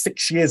that's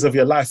 6 years of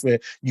your life where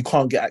you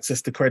can't get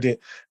access to credit,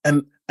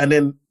 and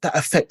then that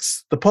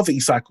affects the poverty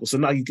cycle. So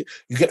now you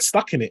get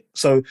stuck in it.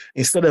 So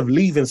instead of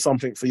leaving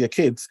something for your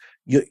kids,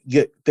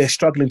 they're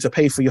struggling to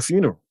pay for your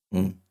funeral.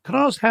 Can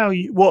I ask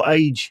what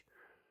age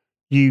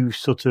you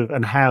sort of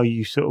and how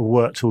you sort of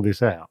worked all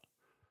this out?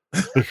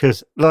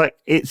 Because like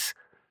it's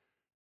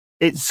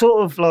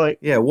sort of like...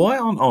 Yeah, why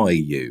aren't I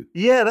you?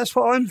 Yeah, that's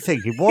what I'm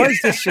thinking. Why has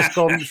this just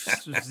gone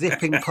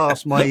zipping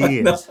past my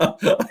ears?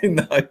 I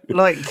know.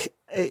 Like,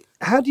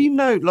 how do you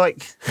know,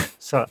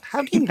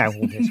 how do you know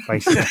all this,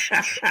 basically?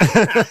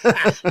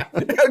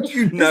 How do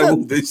you know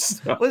all this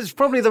stuff? Well, it's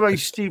probably the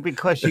most stupid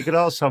question you could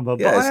ask someone.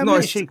 Yeah, but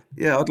it's nice.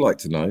 Yeah, I'd like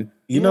to know.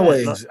 You know what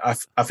it is?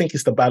 I think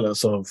it's the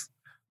balance of...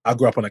 I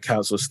grew up on a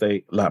council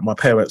estate. Like, my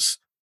parents...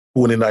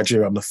 born in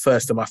Nigeria. I'm the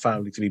first in my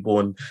family to be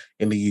born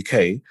in the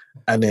UK.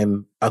 And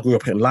then I grew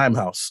up in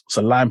Limehouse.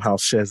 So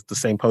Limehouse shares the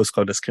same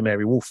postcode as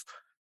Canary Wharf.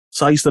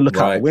 So I used to look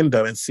out the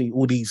window and see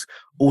all these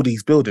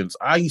buildings.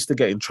 I used to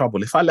get in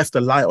trouble. If I left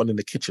the light on in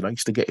the kitchen, I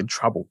used to get in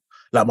trouble.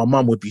 Like, my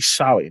mum would be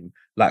shouting.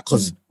 Like,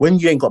 because when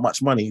you ain't got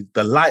much money,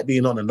 the light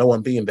being on and no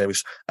one being there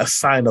is a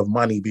sign of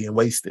money being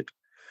wasted.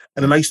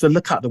 And then I used to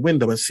look out the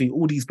window and see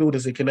all these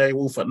buildings in Canary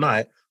Wharf at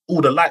night, all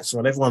the lights are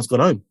on, everyone's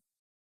gone home.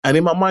 And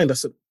in my mind, I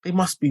said, they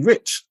must be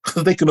rich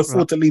because they can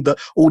afford to leave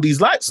all these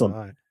lights on.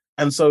 Right.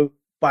 And so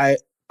I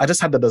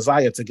just had the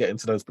desire to get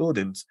into those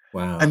buildings.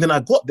 Wow. And then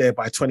I got there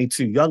by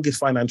 22, youngest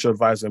financial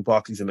advisor in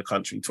Barclays in the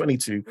country,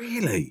 22.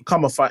 Really?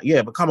 Become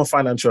a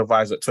financial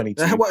advisor at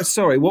 22.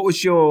 Sorry, what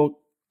was your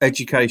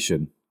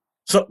education?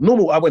 So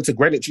normal, I went to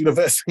Greenwich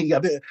University. I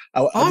went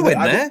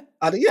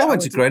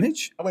to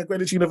Greenwich. I went to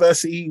Greenwich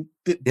University,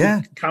 did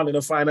accounting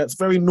and finance,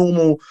 very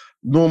normal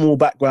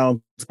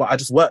background, but I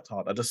just worked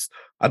hard. I just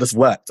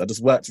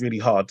worked really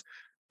hard.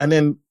 And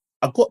then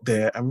I got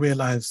there and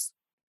realized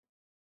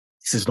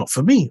this is not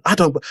for me. I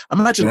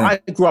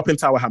grew up in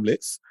Tower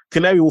Hamlets.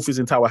 Canary Wharf is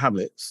in Tower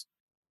Hamlets,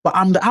 but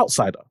I'm the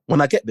outsider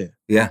when I get there.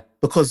 Yeah.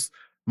 Because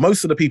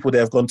most of the people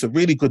there have gone to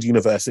really good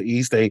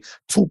universities. They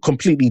talk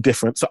completely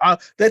different. So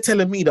they're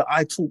telling me that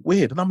I talk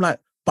weird. And I'm like,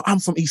 but I'm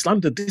from East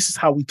London. This is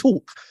how we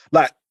talk.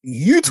 Like,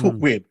 you talk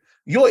weird.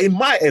 You're in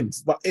my end.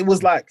 But it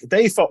was like,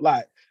 they felt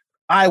like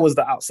I was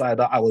the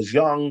outsider. I was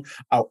young.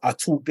 I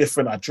talk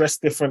different. I dress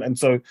different. And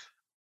so,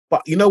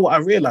 but you know what I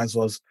realized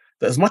was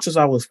that as much as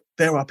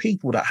there are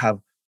people that have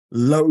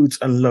loads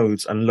and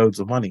loads and loads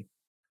of money.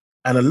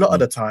 And a lot of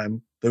the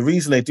time, the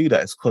reason they do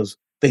that is because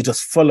they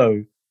just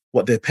follow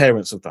what their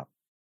parents have done.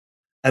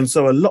 And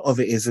so a lot of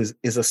it is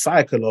a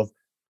cycle of,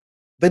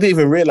 they didn't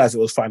even realize it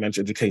was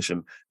financial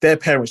education. Their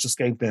parents just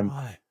gave them,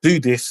 do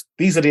this.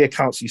 These are the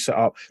accounts you set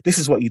up. This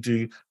is what you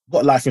do.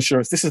 Got life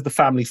insurance. This is the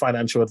family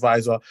financial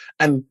advisor.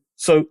 And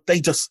so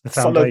they just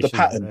followed the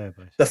pattern.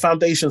 The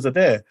foundations are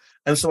there.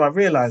 And so I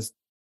realized,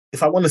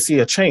 if I want to see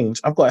a change,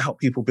 I've got to help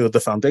people build the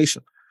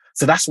foundation.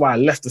 So that's why I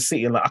left the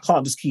city, and like, I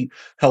can't just keep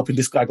helping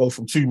this guy go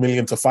from 2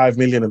 million to 5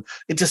 million. And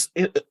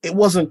it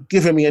wasn't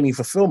giving me any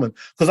fulfillment,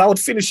 because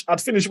I'd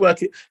finish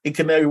work in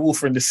Canary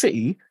Wharf in the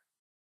city,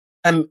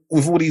 and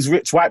with all these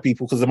rich white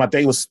people, because my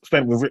day was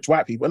spent with rich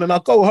white people. And then I'll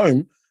go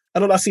home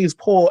and all I see is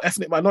poor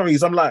ethnic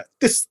minorities. I'm like,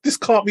 this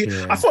can't be.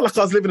 I felt like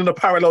I was living in a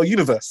parallel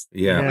universe.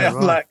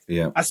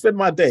 I spend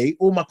my day,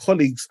 all my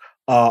colleagues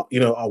are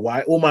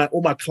white,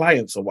 all my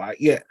clients are white.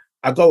 Yeah.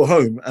 I go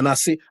home and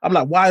I'm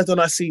like, why don't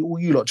I see all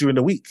you lot during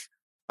the week?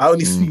 I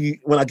only see you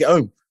when I get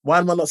home. Why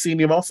am I not seeing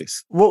you in my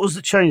office? What was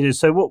the changes?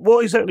 So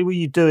what exactly were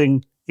you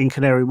doing in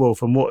Canary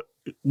Wharf, and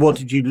what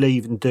did you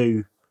leave and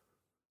do?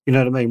 You know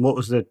what I mean? What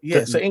was the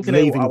so in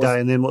Canary leaving day,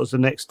 and then what was the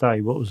next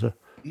day? What was the...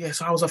 Yeah,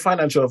 so I was a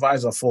financial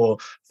advisor for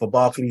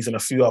Barclays and a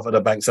few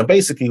other banks. And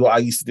basically what I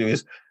used to do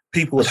is,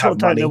 people would have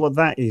money. I don't know what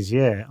that is,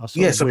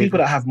 so people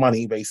that have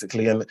money,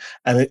 basically, and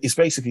it's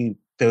basically,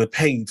 they would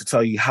pay you to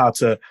tell you how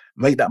to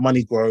make that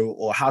money grow,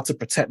 or how to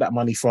protect that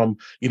money from,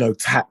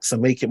 tax,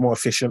 and make it more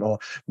efficient, or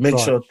make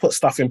sure, put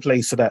stuff in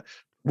place so that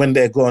when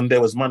they're gone,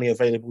 there was money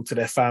available to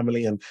their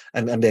family and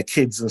their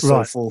kids and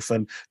so forth,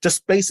 and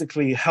just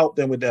basically help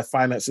them with their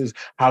finances,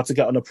 how to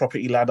get on a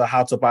property ladder,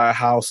 how to buy a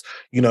house,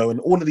 and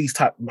all of these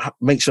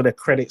make sure their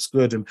credit's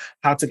good, and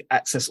how to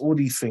access all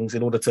these things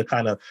in order to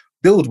kind of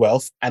build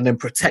wealth and then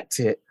protect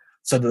it.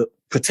 And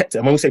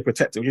when we say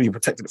protect it, we really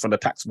protect it from the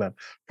taxman.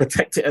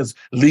 Protect it as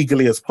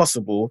legally as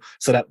possible,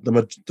 so that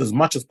as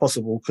much as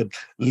possible could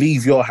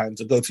leave your hands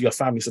and go to your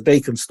family, so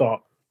they can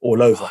start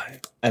all over.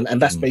 And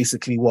that's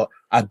basically what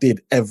I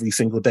did every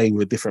single day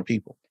with different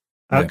people.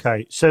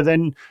 Okay, so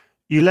then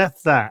you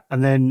left that,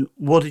 and then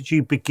what did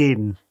you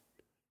begin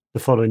the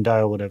following day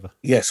or whatever?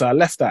 Yeah, so I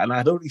left that, and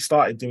I'd already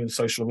started doing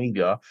social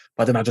media,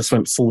 but then I just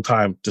went full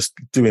time, just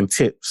doing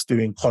tips,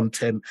 doing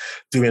content,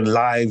 doing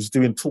lives,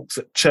 doing talks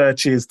at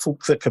churches,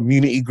 talks at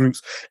community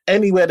groups.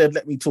 Anywhere they'd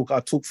let me talk,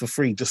 I'd talk for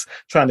free, just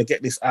trying to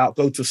get this out,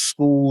 go to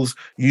schools,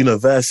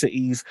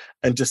 universities,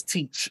 and just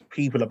teach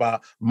people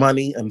about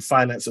money and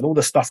finance and all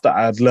the stuff that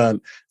I had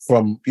learned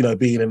from,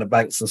 being in the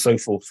banks and so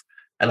forth.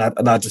 And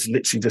I just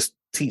literally just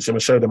teach them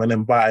and show them. And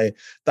then by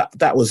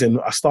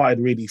I started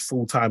really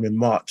full time in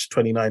March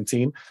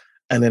 2019.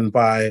 And then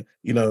by,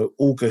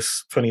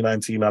 August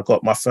 2019, I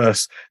got my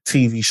first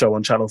TV show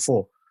on Channel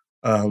 4.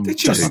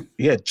 Did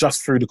you?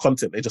 Just through the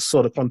content. They just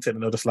saw the content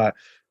and they're just like,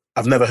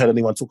 I've never heard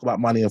anyone talk about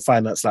money and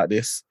finance like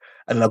this.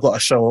 And then I got a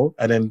show,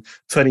 and then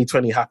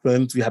 2020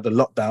 happened. We had the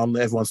lockdown.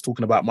 Everyone's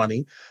talking about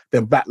money.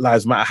 Then Black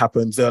Lives Matter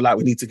happens. They're like,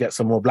 we need to get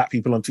some more black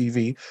people on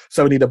TV.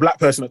 So we need a black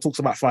person that talks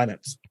about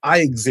finance. I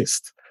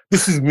exist.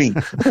 This is me.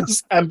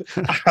 And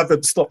I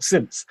haven't stopped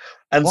since.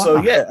 And so,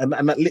 and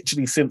that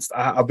literally since,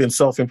 I've been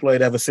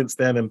self-employed ever since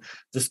then, and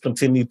just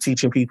continued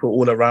teaching people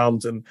all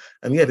around. And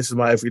this is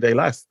my everyday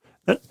life.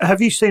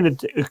 Have you seen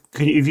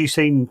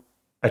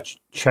a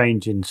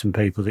change in some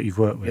people that you've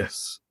worked with?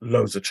 Yes,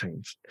 loads of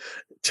change.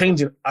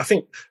 I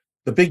think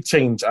the big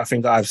change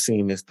I've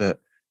seen is that,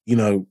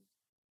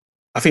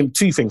 I think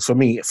two things for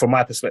me, from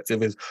my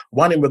perspective, is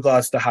one, in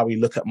regards to how we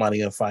look at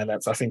money and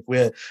finance. I think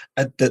we're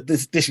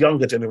this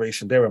younger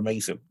generation, they're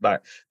amazing.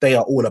 Like, they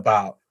are all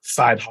about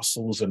side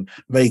hustles and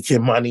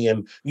making money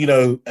and,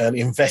 and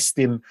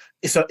investing.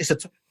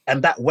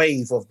 And that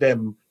wave of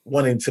them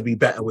wanting to be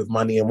better with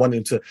money and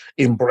wanting to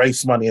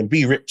embrace money and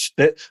be rich.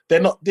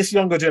 They're not, this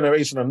younger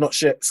generation are not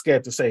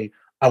scared to say,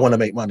 I want to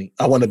make money.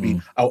 I want to be,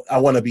 I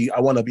want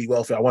to be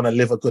wealthy. I want to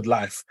live a good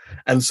life.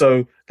 And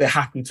so they're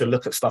happy to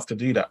look at stuff to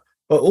do that.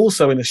 But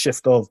also in a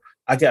shift of,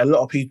 I get a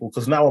lot of people,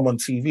 because now I'm on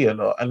TV a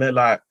lot, and they're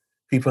like,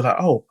 people are like,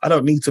 oh, I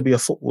don't need to be a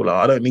footballer.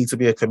 I don't need to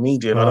be a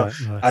comedian. I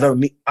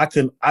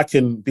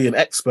can be an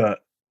expert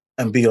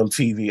and be on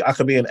TV. I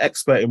can be an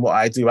expert in what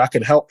I do. I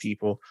can help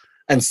people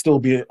and still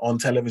be on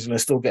television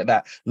and still get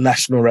that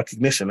national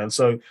recognition. And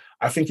so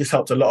I think it's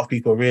helped a lot of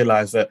people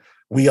realize that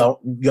you're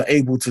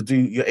able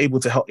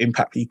to help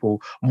impact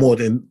people more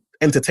than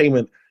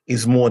entertainment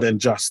is more than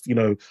just,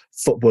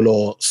 football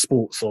or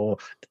sports or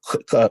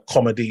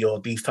comedy or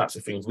these types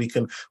of things. We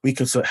can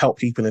sort of help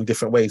people in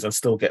different ways and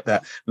still get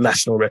that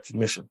national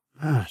recognition.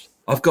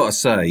 I've got to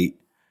say,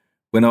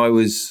 when I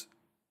was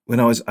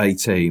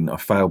 18, I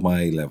failed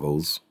my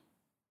A-levels,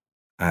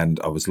 and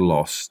I was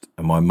lost.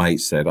 And my mate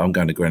said, "I'm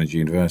going to Greenwich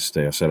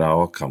University." I said, "Oh,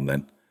 I'll come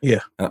then."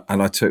 Yeah.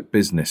 And I took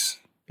business.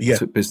 Yeah. I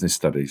took business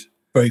studies.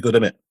 Very good,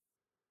 isn't it?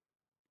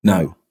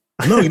 No.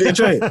 No, you didn't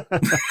enjoy it.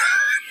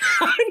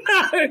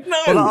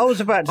 No. Well, I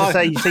was about to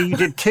say, so you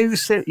did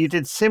you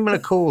did similar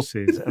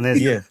courses, and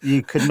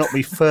you could not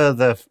be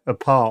further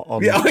apart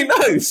on. Yeah, I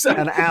know. So,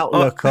 an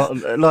outlook,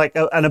 on, like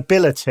an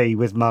ability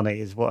with money,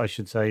 is what I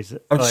should say.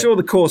 I'm sure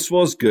the course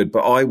was good,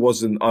 but I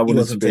wasn't. I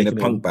wanted to be in a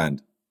punk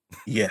band.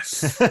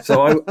 Yes.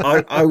 So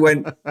I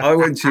went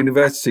to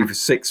university for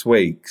 6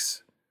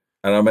 weeks,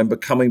 and I remember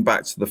coming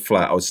back to the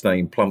flat. I was staying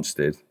in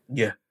Plumstead.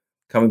 Yeah.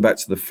 Coming back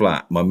to the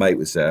flat, my mate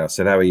was there. I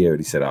said, "How are you?" And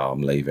he said, "Oh,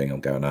 I'm leaving. I'm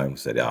going home." I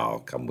said, "Oh, I'll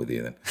come with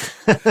you then."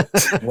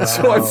 Wow.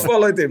 So I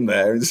followed him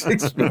there, and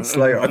 6 weeks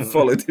later, I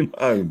followed him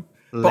home.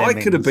 But I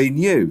could have been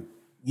you.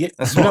 Yeah,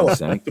 that's what I'm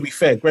saying. To be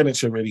fair,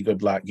 Greenwich are really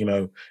good, like,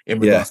 in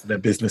regards to their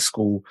business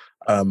school.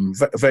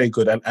 Very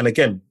good. And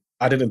again,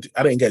 I didn't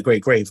get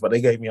great grades, but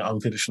they gave me an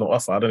unconditional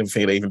offer. I don't even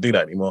think they even do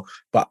that anymore.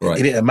 But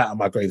it didn't matter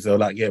my grades. They were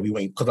like, "Yeah, we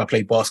want you," because I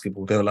played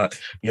basketball. They were like,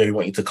 "Yeah, we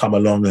want you to come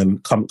along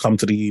and come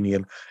to the uni."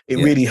 And it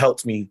really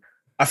helped me.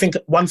 I think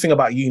one thing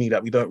about uni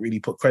that we don't really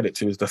put credit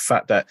to is the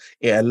fact that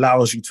it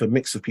allows you to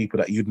mix with people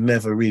that you'd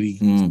never really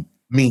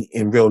meet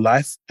in real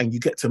life. And you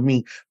get to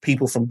meet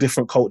people from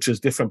different cultures,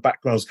 different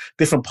backgrounds,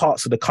 different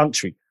parts of the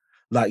country.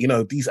 Like,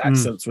 these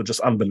accents were just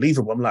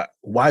unbelievable. I'm like,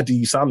 why do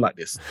you sound like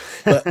this?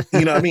 But,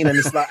 you know what I mean? And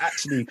it's like,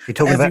 actually... You're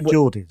talking about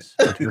Geordies.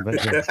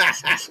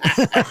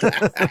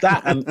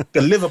 That and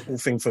the Liverpool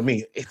thing for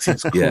me, it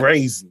is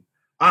crazy.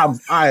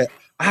 I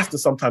have to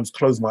sometimes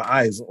close my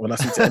eyes when I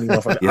see to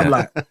anyone. I'm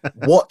like,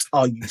 what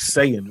are you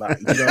saying? Like,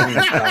 you know what I mean?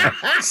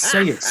 Like,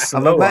 say it slow.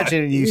 I'm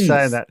imagining you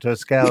saying that to a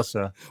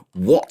Scouser.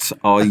 What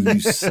are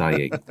you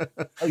saying?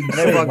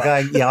 Everyone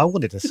going, yeah, I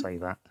wanted to say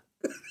that.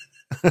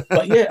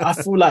 But yeah, I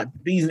feel like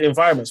these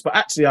environments, but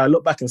actually I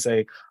look back and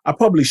say, I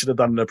probably should have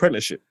done an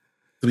apprenticeship.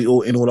 In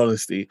all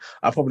honesty,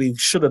 I probably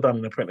should have done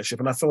an apprenticeship.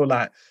 And I feel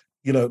like,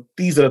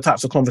 these are the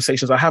types of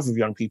conversations I have with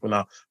young people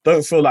now.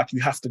 Don't feel like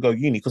you have to go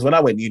uni. Because when I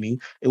went uni,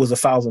 it was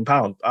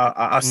 £1,000.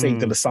 I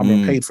saved in the summer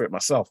and paid for it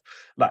myself.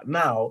 Like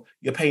now,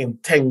 you're paying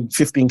 10,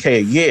 15K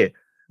a year.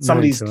 Some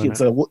of these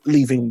kids are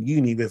leaving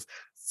uni with,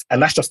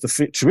 and that's just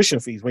the tuition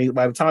fees.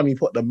 By the time you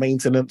put the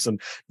maintenance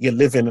and your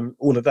living and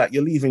all of that,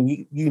 you're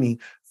leaving uni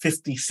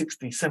 50,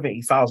 60,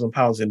 70,000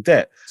 pounds in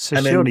debt. So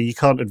and surely you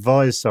can't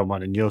advise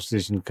someone in your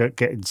position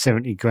getting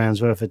 70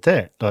 grand's worth of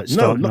debt. Like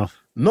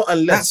not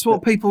unless that's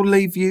what people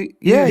leave you.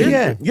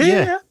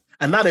 Yeah.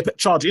 And now they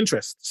charge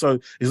interest. So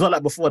it's not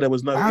like before there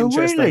was no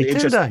interest. Really?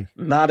 Do they?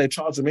 Now they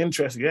charge them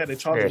interest. Yeah, they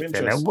charge them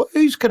interest.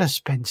 Who's going to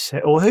spend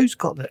or who's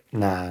got that?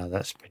 Nah,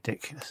 that's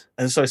ridiculous.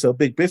 And so it's a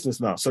big business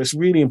now. So it's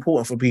really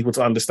important for people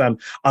to understand,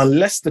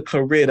 unless the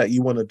career that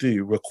you want to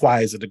do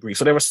requires a degree.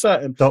 So there are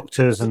certain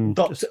doctors and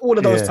all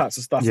of those types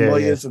of stuff,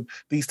 lawyers and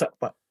these types.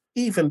 But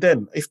even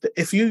then, if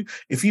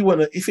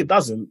it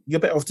doesn't,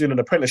 you're better off doing an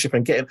apprenticeship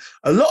and getting.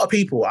 A lot of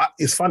people.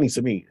 It's funny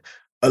to me.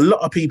 A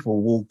lot of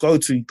people will go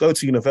to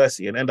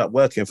university and end up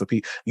working for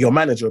people. Your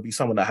manager will be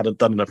someone that hadn't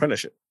done an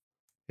apprenticeship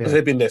because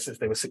they've been there since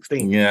they were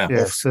 16. Yeah.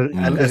 So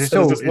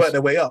just work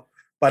their way up.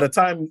 By the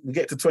time we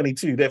get to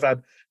 22, they've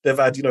had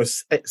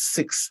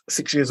 6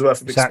 years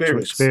worth of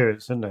experience,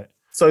 isn't it?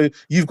 So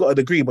you've got a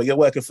degree, but you're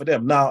working for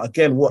them. Now,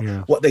 again,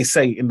 what they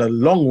say in the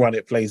long run,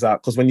 it plays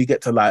out, because when you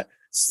get to like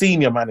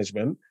senior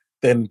management,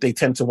 then they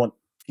tend to want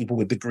people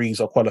with degrees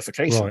or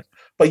qualifications. Right.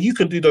 But you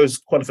can do those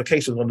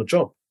qualifications on the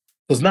job.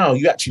 Because now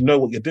you actually know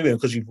what you're doing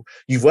because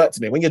you've worked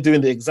in it. When you're doing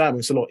the exam,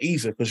 it's a lot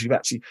easier because you're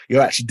actually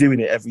doing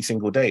it every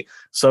single day.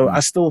 So I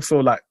still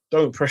feel like,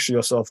 don't pressure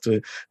yourself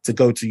to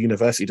go to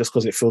university just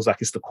because it feels like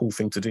it's the cool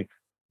thing to do.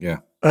 Yeah.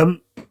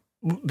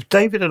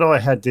 David and I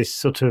had this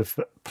sort of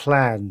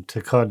plan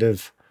to kind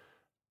of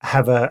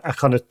have a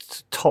kind of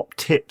top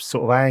tip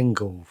sort of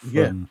angle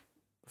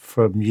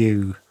from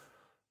you,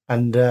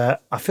 and I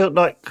felt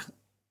like.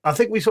 I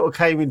think we sort of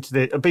came into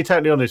the. I'll be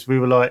totally honest. We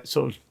were like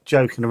sort of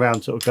joking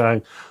around, sort of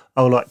going,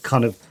 "Oh, like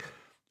kind of."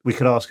 We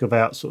could ask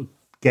about sort of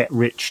get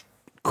rich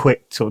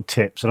quick sort of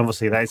tips, and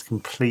obviously that is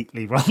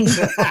completely wrong.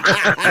 So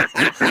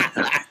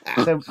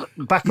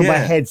back of my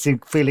head's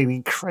feeling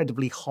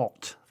incredibly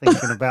hot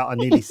thinking about. I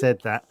nearly said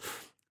that.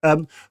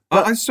 But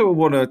I sort of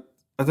want to.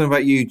 I don't know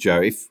about you,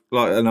 Joe. If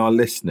and our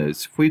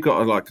listeners, if we've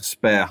got a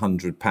spare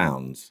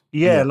 £100,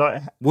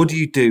 like what do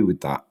you do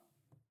with that?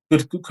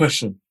 Good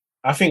question.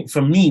 I think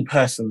for me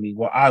personally,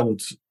 what I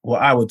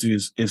would do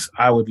is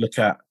I would look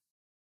at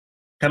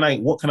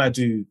what can I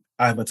do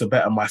either to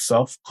better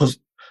myself? Because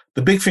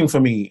the big thing for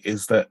me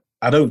is that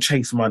I don't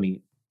chase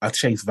money, I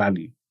chase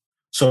value.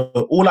 So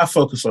all I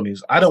focus on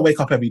is I don't wake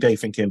up every day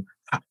thinking,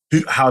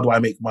 how do I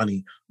make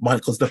money?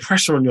 Because the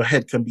pressure on your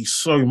head can be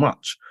so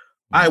much.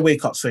 I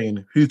wake up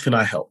saying, who can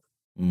I help?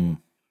 Who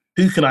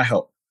can I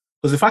help?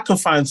 Because if I can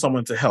find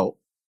someone to help,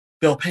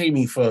 they'll pay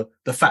me for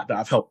the fact that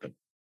I've helped them.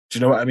 Do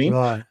you know what I mean?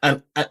 Right.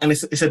 And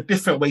it's a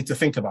different way to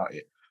think about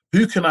it.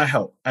 Who can I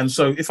help? And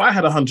so if I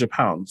had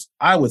 £100,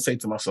 I would say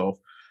to myself,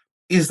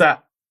 is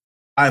that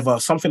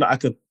either something that I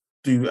could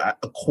do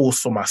a course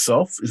for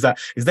myself? Is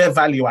there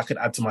value I can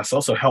add to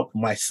myself? So help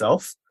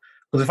myself.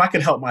 Because if I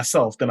can help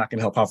myself, then I can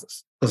help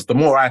others. Because the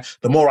more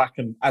I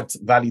can add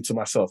value to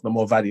myself, the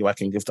more value I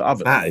can give to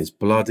others. That is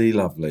bloody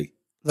lovely.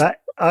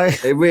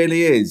 It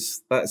really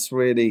is. That's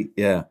really,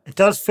 yeah. It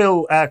does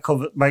feel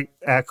make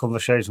our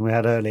conversation we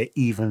had earlier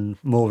even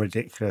more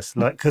ridiculous.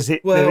 Like, because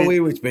we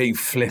were being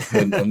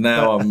flippant, and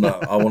now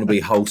I want to be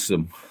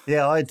wholesome.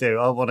 Yeah, I do.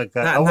 I want to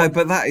go.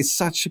 But that is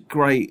such a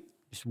great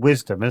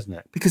wisdom, isn't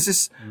it? Because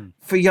it's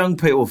for young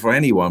people, for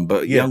anyone,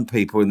 but young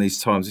people in these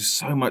times, there's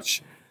so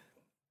much.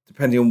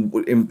 Depending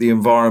on the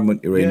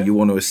environment you're in, you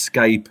want to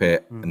escape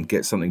it and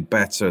get something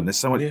better, and there's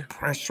so much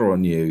pressure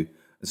on you,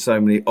 and so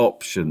many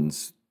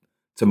options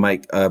to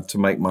make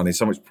money,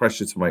 so much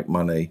pressure to make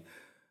money.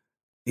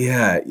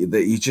 Yeah,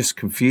 that you just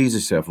confuse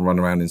yourself and run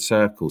around in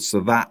circles.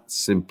 So that's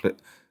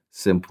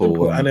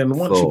simple. And then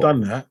once you've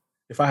done that,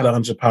 if I had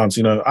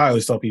 £100, I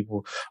always tell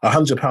people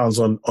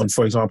 £100 on,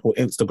 for example,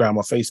 Instagram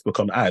or Facebook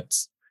on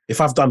ads. If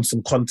I've done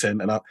some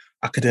content and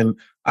I can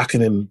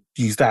then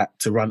use that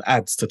to run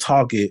ads to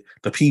target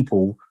the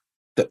people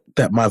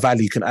that my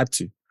value can add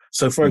to.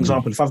 So, for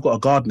example, if I've got a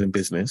gardening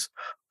business,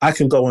 I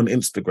can go on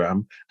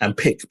Instagram and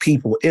pick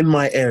people in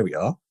my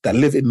area that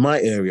live in my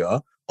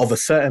area of a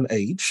certain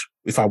age,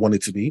 if I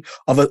wanted to be.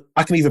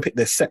 I can even pick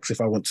their sex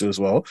if I want to as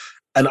well.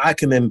 And I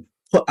can then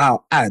put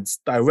out ads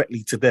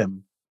directly to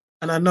them.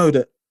 And I know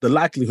that the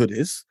likelihood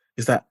is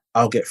that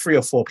I'll get 3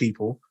 or 4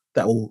 people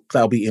that'll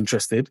be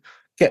interested.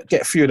 Get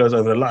a few of those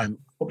over the line.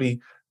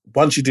 Probably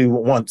once you do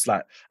it once,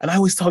 and I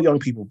always tell young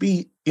people,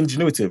 be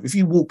ingenuitive. If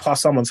you walk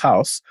past someone's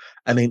house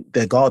and then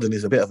their garden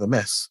is a bit of a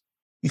mess,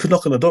 you could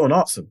knock on the door and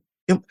ask them.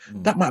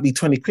 That might be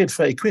 20 quid,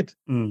 30 quid,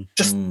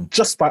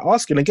 just by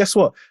asking. And guess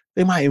what?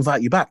 They might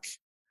invite you back.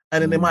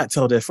 And then they might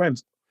tell their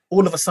friends.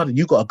 All of a sudden,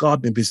 you got a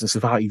gardening business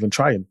without even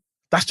trying.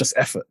 That's just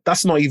effort.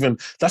 You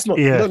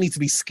don't need to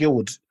be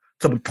skilled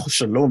to push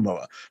a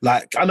lawnmower.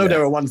 I know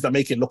there are ones that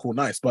make it look all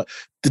nice, but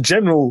the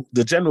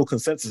general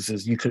consensus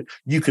is you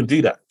can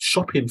do that.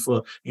 Shopping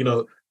for,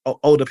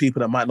 older people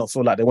that might not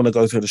feel like they want to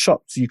go to the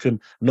shop, so you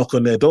can knock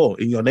on their door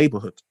in your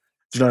neighborhood.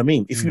 Do you know what I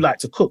mean? If you like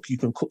to cook, you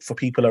can cook for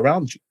people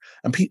around you.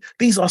 And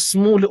these are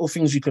small little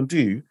things you can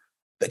do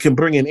that can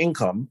bring in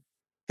income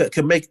that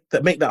make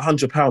that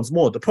 £100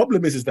 more. The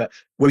problem is that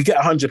when you get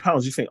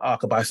 £100, you think, I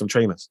could buy some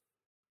trainers.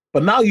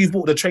 But now you've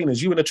bought the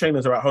trainers, you and the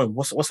trainers are at home.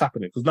 What's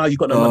happening? Because now you've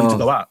got no money to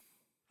go out.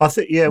 I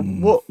think,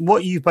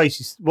 what you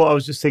basically, what I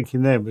was just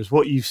thinking then was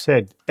what you've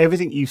said.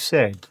 Everything you've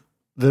said,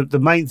 the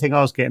main thing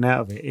I was getting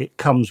out of it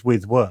comes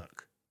with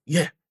work.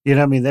 Yeah. You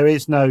know what I mean? There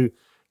is no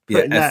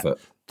effort.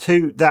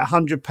 That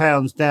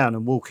 £100 down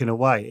and walking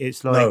away.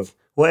 It's like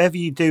whatever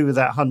you do with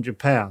that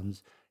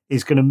 £100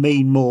 is going to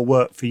mean more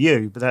work for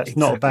you, but that's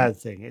not a bad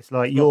thing. It's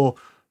like you're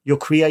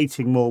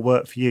creating more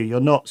work for you. You're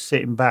not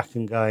sitting back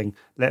and going,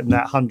 letting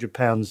that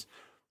 £100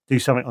 do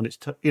something on its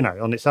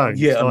on its own.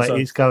 Yeah,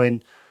 it's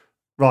going,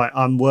 right,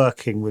 I'm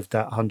working with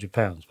that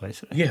 £100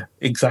 basically. Yeah,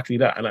 exactly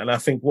that. And I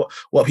think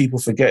what people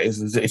forget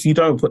is that if you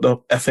don't put the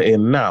effort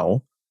in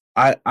now,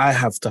 I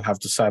have to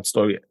have the sad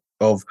story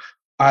of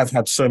I've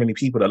had so many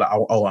people that are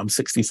like, I'm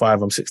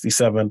 65, I'm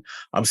 67,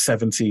 I'm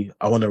 70,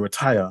 I want to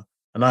retire.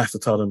 And I have to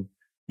tell them,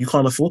 you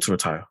can't afford to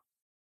retire.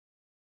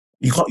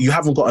 You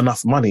haven't got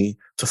enough money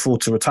to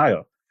afford to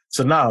retire.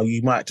 So now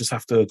you might just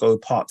have to go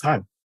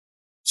part-time.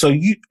 So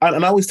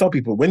and I always tell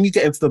people, when you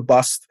get into the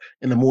bus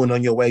in the morning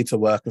on your way to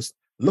work,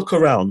 look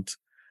around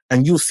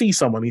and you'll see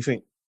someone, you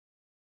think,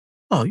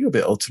 oh, you're a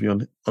bit old to be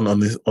on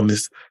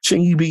this.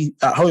 Shouldn't you be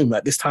at home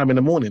at this time in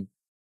the morning?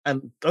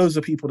 And those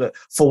are people that,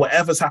 for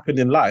whatever's happened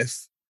in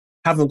life,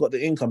 haven't got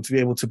the income to be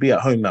able to be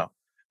at home now.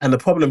 And the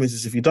problem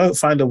is if you don't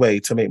find a way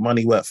to make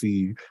money work for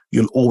you,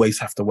 you'll always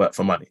have to work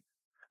for money.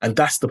 And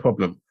that's the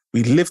problem.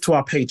 We live to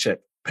our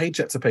paycheck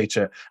to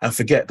paycheck, and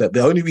forget that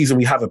the only reason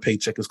we have a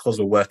paycheck is because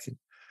we're working.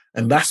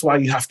 And that's why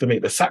you have to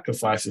make the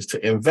sacrifices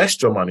to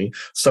invest your money.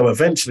 So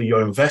eventually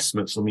your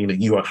investments will mean that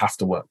you won't have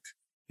to work.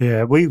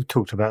 Yeah, we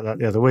talked about that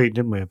the other week,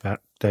 didn't we? About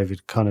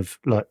David kind of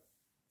like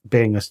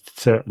being a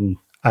certain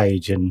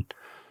age and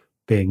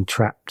being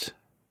trapped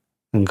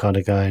and kind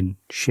of going,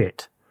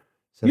 shit.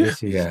 So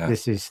this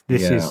is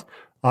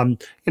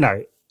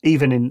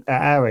even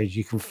at our age,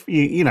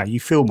 you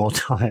feel more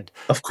tired.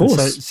 Of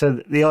course.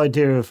 So the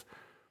idea of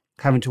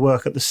having to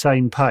work at the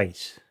same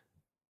pace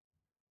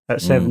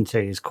at 70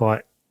 is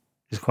quite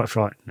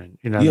frightening.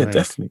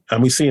 Definitely.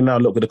 And we see now,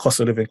 look, with the cost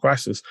of living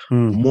crisis,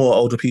 more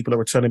older people are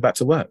returning back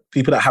to work.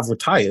 People that have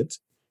retired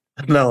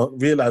are now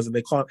realizing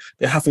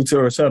they're having to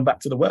return back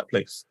to the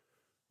workplace.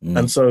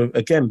 And so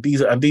again,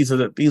 these are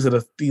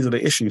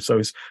the issues.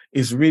 So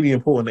it's really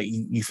important that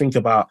you think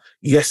about,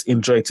 yes,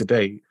 enjoy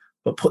today,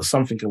 but put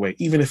something away,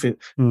 even if it's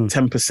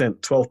 10%,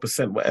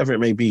 12%, whatever it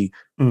may be,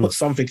 put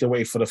something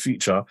away for the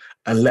future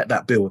and let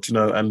that build,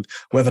 and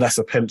whether that's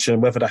a pension,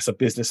 whether that's a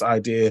business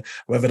idea,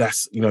 whether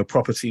that's,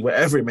 property,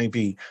 whatever it may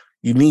be,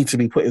 you need to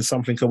be putting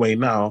something away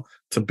now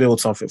to build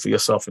something for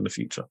yourself in the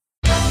future.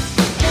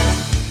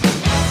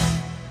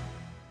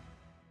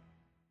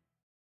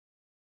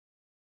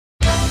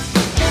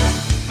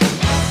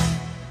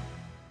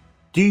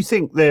 Do you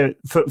think there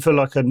for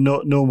like a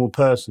normal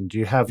person? Do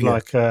you have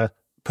like a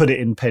put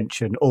it in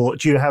pension, or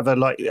do you have a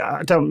like?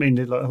 I don't mean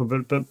it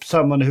like, but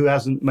someone who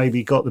hasn't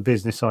maybe got the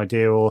business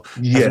idea or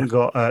hasn't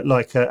got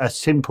like a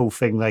simple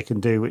thing they can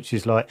do, which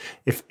is like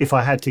if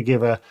I had to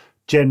give a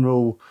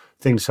general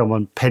thing to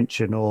someone,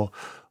 pension or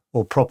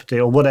property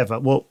or whatever,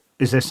 what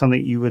is there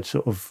something you would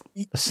sort of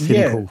a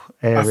simple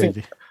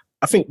area?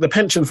 I think the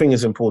pension thing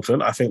is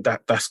important. I think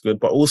that's good,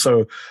 but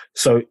also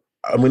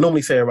and we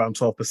normally say around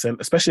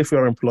 12%, especially if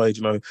you're employed,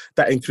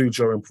 that includes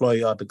your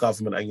employer, the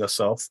government and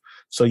yourself.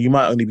 So you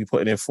might only be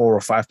putting in 4 or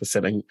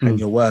 5% and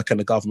your work and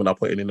the government are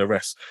putting in the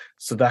rest.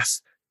 So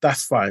that's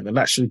fine. And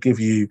that should give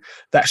you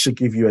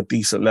a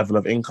decent level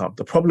of income.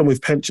 The problem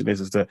with pension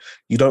is that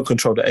you don't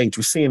control the age.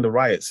 We're seeing the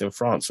riots in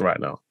France right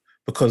now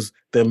because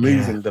they're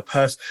moving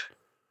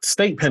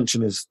state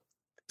pension is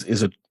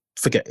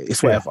forget it.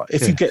 It's whatever.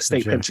 If you get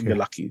state pension, you're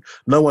lucky.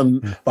 No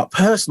one, but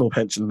personal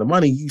pension, the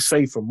money you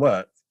save from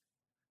work,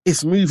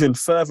 it's moving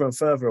further and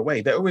further away.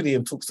 They're already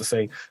in talks to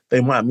say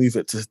they might move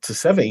it to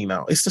 70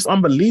 now. It's just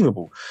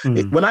unbelievable.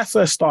 When I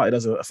first started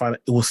as a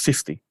finance, it was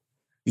 50.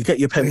 You get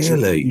your pension.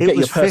 Really? It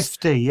was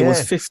 50, yeah. It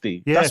was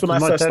 50. Yeah, that's when I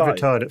first started. My dad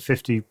retired at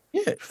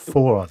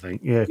 54, I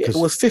think. Yeah, it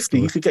was 50.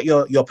 You could get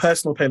your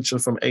personal pension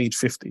from age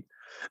 50.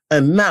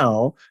 And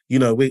now,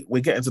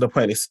 we're getting to the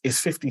point, it's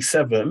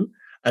 57.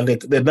 And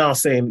they're now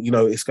saying,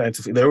 it's going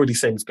to, they're already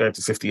saying it's going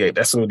to 58.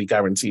 That's already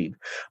guaranteed.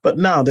 But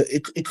now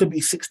it could be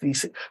 60.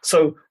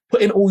 So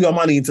putting all your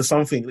money into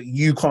something that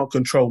you can't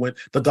control, when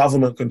the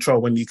government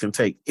control when you can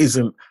take,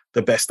 isn't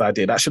the best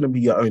idea. That shouldn't be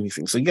your only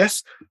thing. So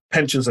yes,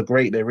 pensions are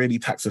great. They're really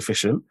tax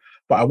efficient.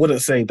 But I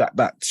wouldn't say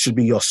that should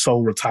be your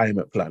sole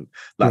retirement plan.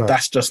 Like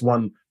that's just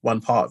one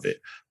part of it.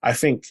 I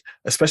think,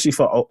 especially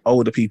for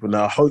older people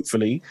now,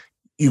 hopefully,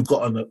 you've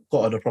got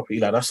on a property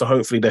ladder, so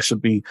hopefully there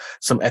should be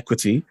some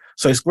equity.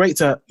 So it's great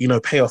to,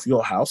 pay off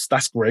your house.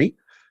 That's great.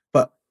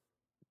 But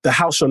the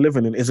house you're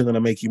living in isn't going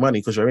to make you money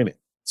because you're in it.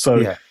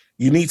 So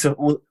you need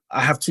to,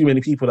 I have too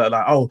many people that are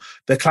like, oh,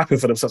 they're clapping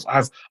for themselves.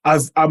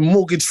 I'm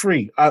mortgage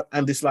free.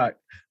 And it's like,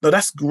 no,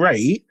 that's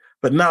great.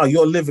 But now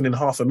you're living in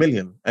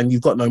 $500,000 and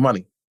you've got no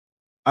money.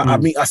 I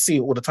mean, I see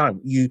it all the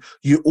time.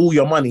 All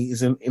your money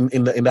is in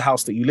the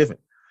house that you live in.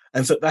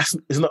 And so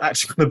it's not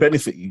actually going to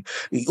benefit you.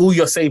 All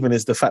you're saving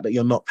is the fact that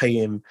you're not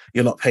paying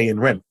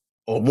rent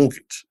or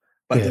mortgage.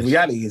 But the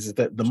reality is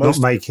that it's not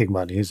making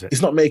money, is it?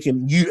 It's not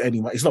making you any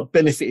money. It's not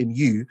benefiting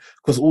you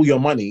because all your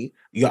money,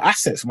 your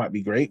assets might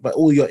be great, but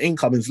all your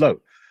income is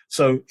low.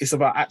 So it's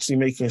about actually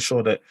making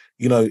sure that,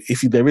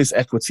 if there is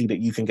equity that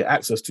you can get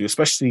access to,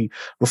 especially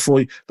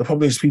before, the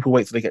problem is people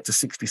wait till they get to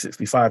 60,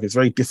 65. It's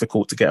very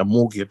difficult to get a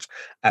mortgage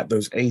at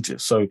those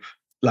ages. So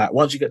like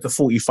once you get to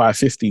 45,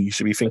 50, you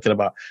should be thinking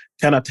about,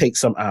 can I take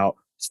some out?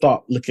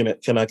 Start looking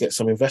at, can I get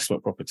some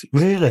investment property?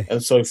 Really?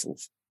 And so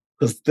forth.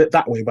 Because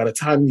that way, by the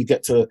time you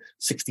get to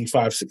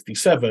 65,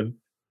 67,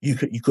 you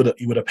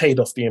would have paid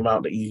off the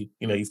amount that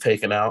you've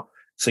taken out.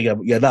 So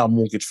you're now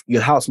mortgage.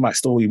 Your house might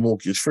still be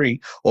mortgage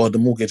free, or the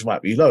mortgage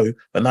might be low,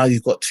 but now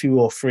you've got 2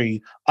 or 3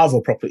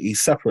 other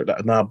properties separate that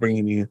are now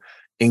bringing you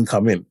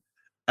income in.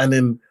 And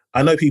then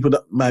I know people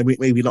that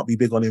maybe not be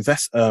big on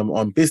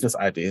on business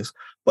ideas,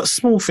 but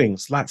small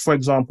things like, for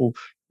example,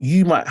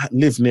 you might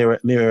live near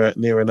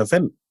an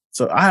event.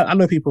 So I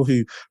know people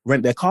who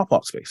rent their car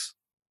park space.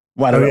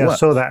 I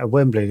saw that at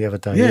Wembley the other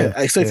day.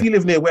 Yeah. So if you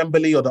live near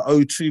Wembley or the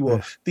O2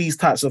 or these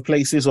types of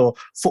places or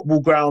football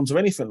grounds or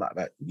anything like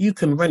that, you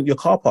can rent your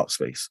car park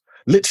space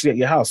literally at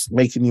your house,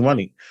 making you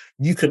money.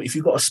 You can, if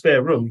you've got a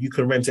spare room, you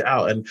can rent it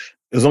out, and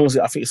as long as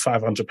I think it's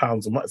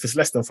 £500 a month, if it's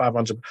less than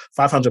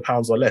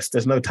 £500 or less,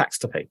 there's no tax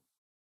to pay.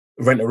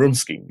 Rent a room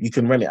scheme, you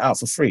can rent it out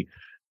for free.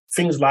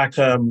 Things like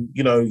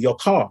your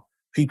car.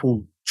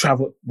 People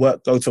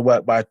go to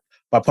work by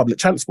public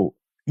transport.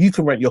 You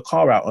can rent your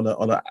car out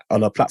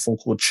on a platform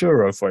called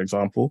Turo, for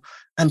example,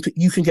 and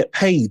you can get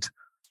paid.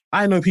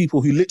 I know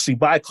people who literally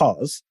buy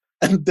cars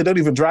and they don't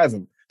even drive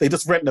them. They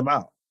just rent them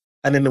out.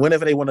 And then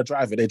whenever they want to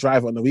drive it, they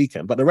drive it on the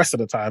weekend. But the rest of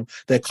the time,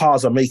 their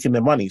cars are making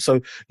their money. So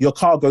your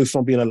car goes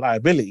from being a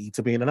liability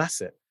to being an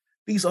asset.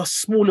 These are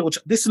small little...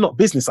 This is not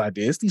business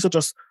ideas. These are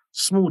just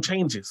small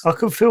changes. I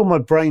can feel my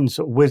brain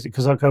sort of whiz,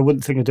 because I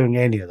wouldn't think of doing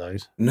any of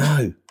those.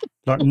 No.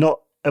 And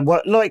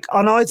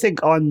I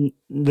think I'm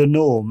the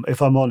norm,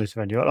 if I'm honest,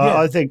 Emmanuel.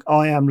 I think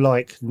I am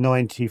like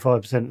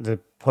 95% of the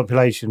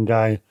population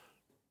going,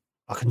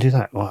 I can do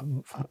that. What?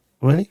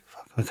 Really?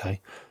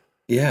 Okay.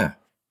 Yeah.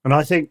 And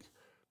I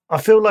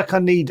feel like I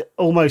need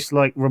almost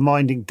like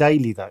reminding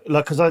daily, though.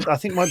 Like, because I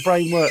think my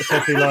brain works.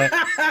 I'd be like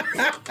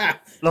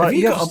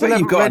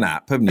you've got an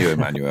app, haven't you,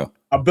 Emmanuel?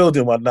 I'm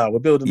building one now. We're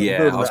building.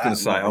 Yeah, I was going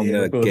to say, I'm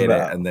going to get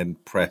it and then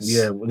press.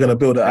 Yeah, we're going to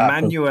build it.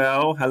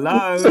 Emmanuel,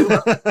 hello.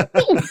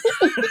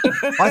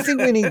 I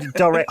think we need a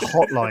direct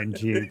hotline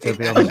to you, to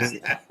be honest.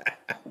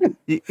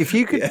 If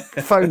you could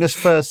phone us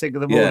first thing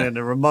in the morning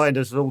and remind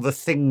us of all the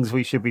things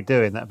we should be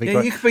doing, that'd be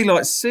great. You could be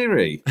like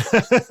Siri.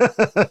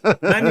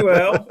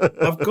 Emmanuel,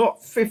 I've got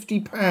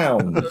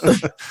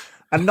 £50.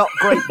 and not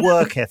great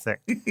work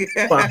ethic.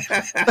 But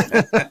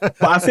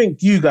I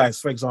think you guys,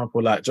 for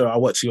example, like Joe, I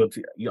watch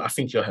I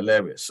think you're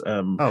hilarious.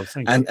 Thank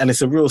you. And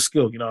it's a real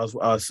skill. You know, I was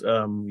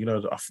I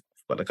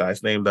forgot the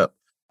guy's name that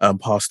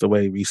passed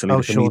away recently.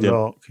 The Sean comedian.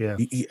 Locke, yeah.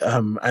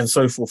 And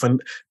so forth.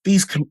 And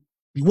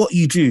what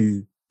you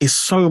do is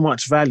so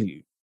much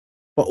value.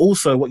 But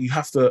also what you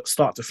have to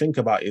start to think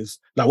about is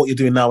like what you're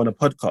doing now in a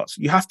podcast.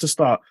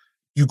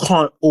 You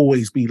can't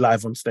always be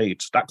live on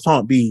stage. That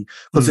can't be,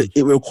 because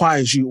it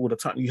requires you all the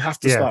time. You have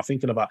to start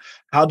thinking about,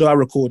 how do I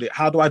record it?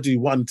 How do I do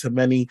one to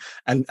many?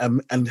 And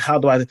how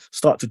do I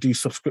start to do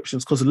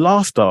subscriptions? Because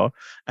laughter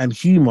and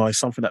humor is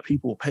something that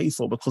people pay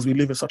for, because we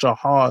live in such a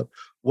hard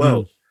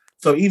world.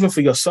 So even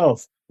for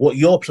yourself, what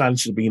your plan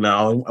should be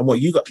now, and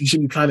what you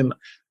should be planning,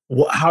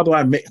 how do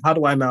I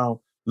now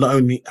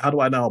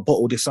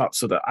bottle this up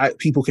so that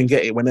people can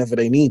get it whenever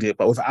they need it,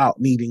 but without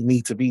needing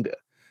me to be there.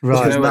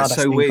 Right. You know, it's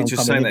so weird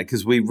just saying that,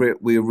 because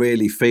we're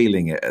really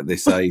feeling it at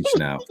this age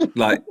now.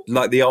 like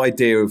the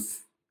idea of,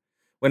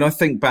 when I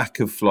think back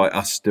of like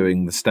us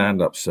doing the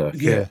stand-up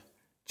circuit,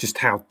 just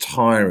how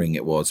tiring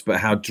it was, but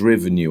how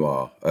driven you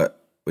are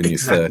when you're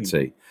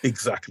 30.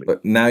 Exactly.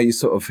 But now you're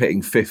sort of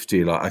hitting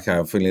 50, like, okay,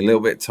 I'm feeling a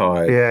little bit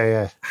tired.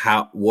 Yeah.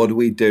 What do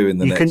we do in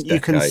the next decade? You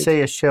can see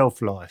a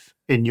shelf life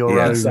in your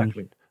own.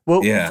 Exactly.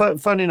 Well,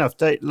 funny enough,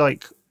 the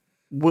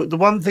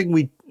one thing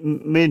me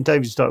and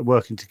David started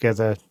working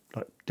together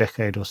like a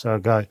decade or so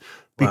ago,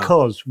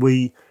 because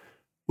we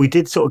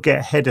did sort of get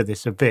ahead of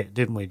this a bit,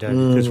 didn't we,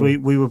 David? Because we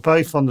were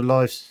both on the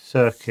live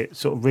circuit,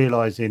 sort of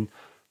realising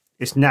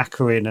it's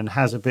knackering and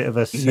has a bit of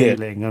a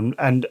ceiling,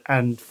 and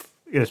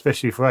you know,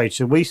 especially for age.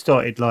 So we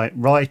started like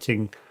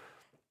writing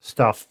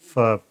stuff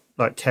for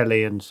like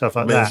telly and stuff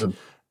like that,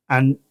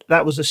 and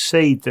that was a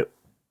seed that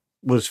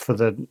was for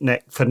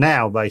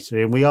now,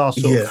 basically, and we are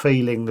sort of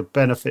feeling the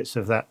benefits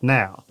of that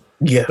now.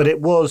 Yeah, but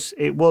it was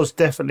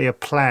definitely a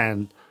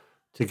plan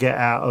to get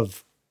out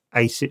of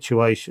a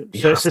situation.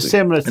 So it's a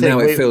similar thing. And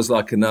now it feels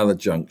like another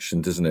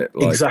junction, doesn't it?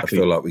 Like, exactly.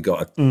 I feel like we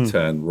got to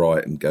turn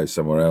right and go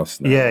somewhere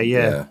else now.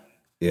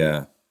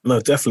 Yeah. No,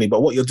 definitely.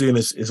 But what you're doing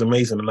is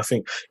amazing. And I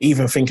think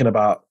even thinking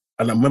about,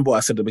 and I remember what I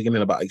said at the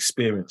beginning about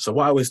experience. So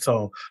what I always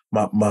tell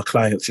my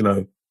clients, you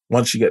know,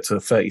 once you get to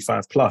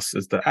 35 plus,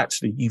 is that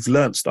actually you've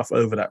learned stuff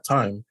over that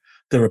time.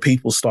 There are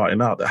people starting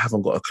out that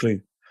haven't got a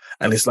clue.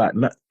 And it's like,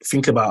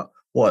 think about,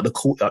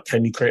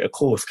 can you create a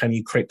course? Can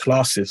you create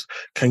classes?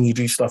 Can you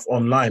do stuff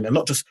online? And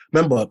not just,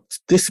 remember,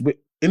 this with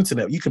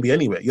internet, you can be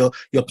anywhere. Your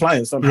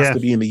clients don't have to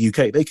be in the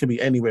UK. They can be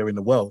anywhere in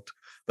the world.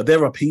 But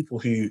there are people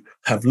who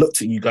have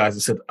looked at you guys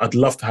and said, I'd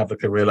love to have a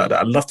career like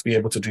that. I'd love to be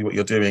able to do what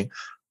you're doing.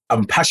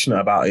 I'm passionate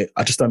about it.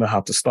 I just don't know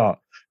how to start.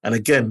 And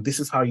again, this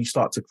is how you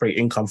start to create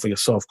income for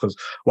yourself. Because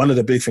one of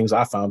the big things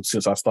I found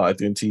since I started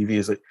doing TV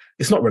is that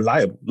it's not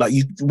reliable. Like,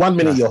 1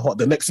 minute you're hot,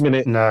 the next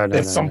minute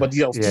there's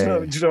somebody else. Yeah.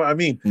 Do you know what I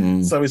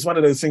mean? So it's one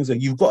of those things that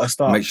you've got to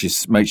start. Makes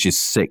you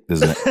sick,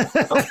 doesn't it?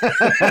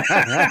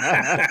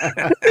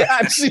 It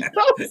actually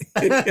does.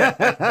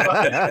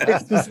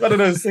 It's just one of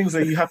those things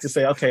that you have to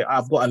say, okay,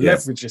 I've got to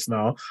leverage this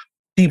now.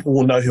 People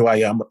will know who I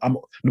am.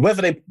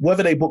 Whether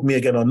they book me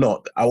again or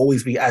not, I'll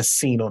always be as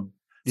seen on.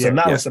 So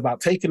now it's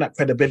about taking that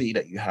credibility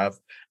that you have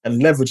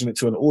and leveraging it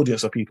to an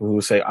audience of people who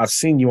will say, I've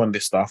seen you on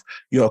this stuff.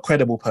 You're a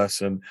credible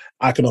person.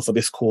 I can offer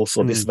this course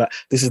or this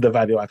is the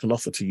value I can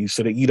offer to you,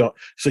 so that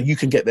you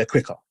can get there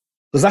quicker.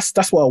 Because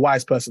that's what a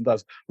wise person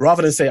does.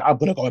 Rather than say, I'm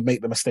going to go and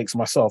make the mistakes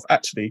myself,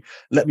 actually,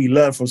 let me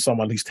learn from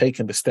someone who's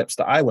taken the steps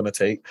that I want to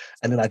take,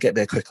 and then I get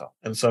there quicker.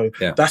 And so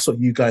that's what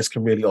you guys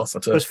can really offer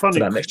to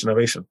that next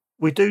generation.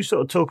 We do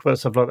sort of talk about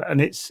stuff like that,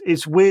 and it's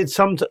weird.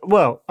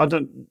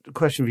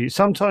 Question for you.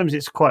 Sometimes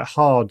it's quite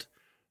hard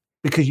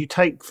because you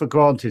take for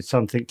granted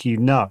something you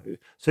know.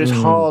 So it's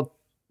hard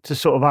to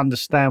sort of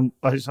understand.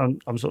 I'm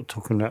sort of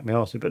talking about my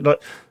arse, but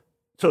like,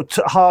 sort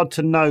of hard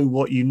to know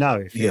what you know,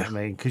 if you know what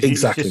I mean, because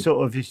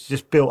it's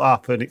just built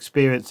up an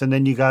experience, and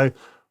then you go, I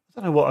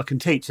don't know what I can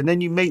teach, and then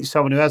you meet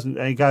someone who hasn't,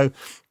 and you go,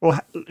 well,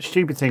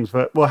 stupid things,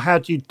 but how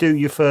do you do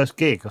your first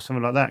gig or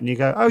something like that? And you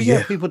go, oh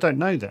yeah, people don't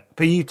know that,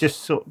 but you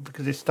just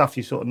because it's stuff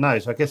you sort of know.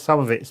 So I guess some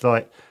of it's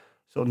like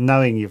sort of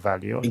knowing your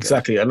value.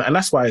 Exactly, and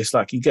that's why it's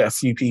like you get a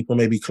few people,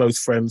 maybe close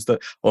friends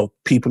or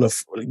people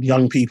of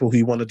young people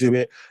who want to do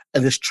it,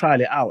 and just try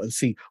it out and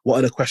see what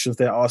are the questions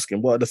they're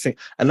asking, what are the things,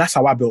 and that's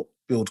how I build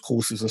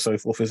courses and so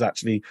forth, is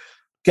actually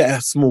get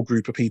a small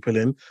group of people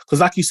in.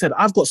 Because like you said,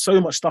 I've got so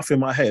much stuff in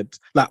my head.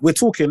 Like, we're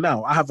talking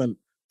now,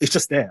 it's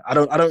just there. I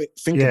don't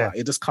think about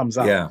it. It just comes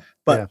out.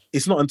 But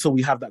it's not until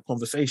we have that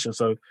conversation.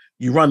 So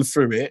you run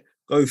through it,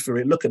 go through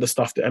it, look at the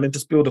stuff and then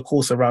just build a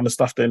course around the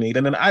stuff they need.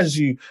 And then as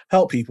you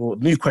help people,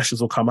 new questions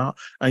will come out,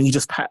 and you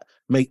just pad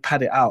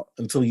it out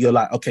until you're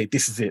like, okay,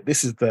 this is it.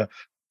 This is the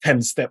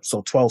 10 steps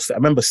or 12 steps. I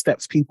remember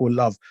steps. People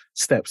love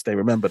steps. They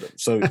remember them.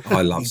 So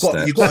I love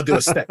steps. You've got to do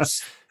a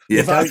steps.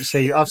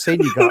 I've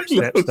seen you go up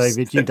steps,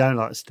 David. You don't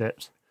like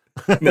steps.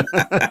 Gotta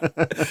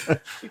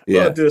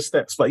do the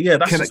steps, but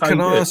that's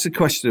can I ask a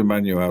question,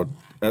 Emmanuel?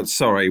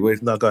 Sorry,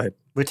 no, go ahead.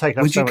 We're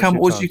taking. Would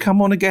you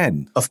come on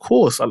again? Of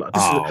course.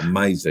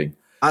 Amazing.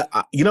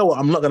 you know what?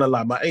 I'm not gonna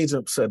lie. My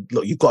agent said,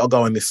 "Look, you've got to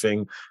go on this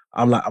thing."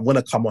 I'm like, I'm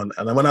gonna come on,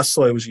 and then when I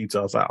saw it was you two,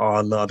 I was like,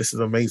 "Oh no, this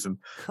is amazing."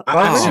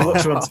 I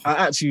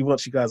actually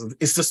watch you guys.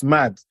 It's just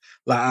mad.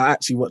 Like I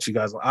actually watch you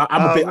guys.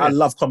 I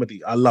love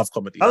comedy. I love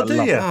comedy. Oh, do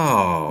you?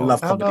 I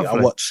love comedy. I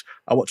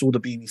watch all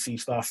the BBC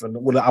stuff, and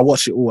I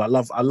watch it all. I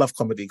love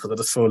comedy because I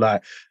just feel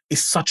like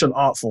it's such an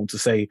art form to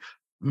say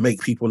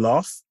make people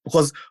laugh.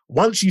 Because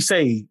once you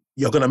say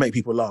you're gonna make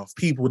people laugh,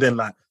 people then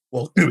like,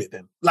 well, do it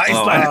then. Like,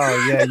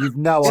 it's yeah, you've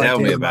no idea. Tell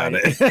me about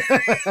mate.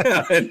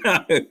 it.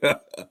 I know.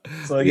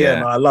 So yeah,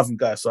 no, I love you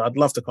guys. So I'd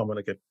love to come on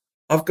again.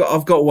 I've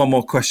got one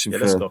more question.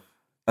 Let's go.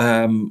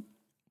 I'm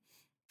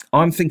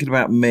thinking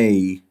about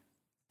me.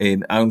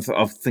 I'm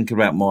thinking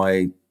about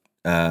my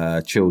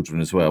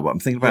children as well, but I'm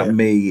thinking about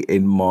me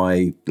in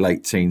my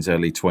late teens,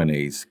 early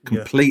 20s,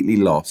 completely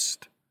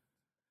lost.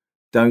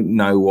 Don't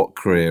know what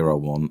career I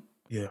want.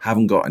 Yeah.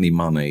 Haven't got any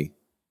money.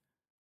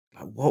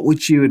 What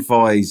would you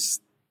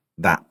advise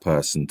that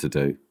person to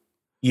do?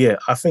 Yeah,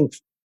 I think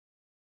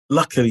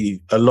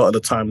luckily a lot of the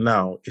time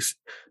now,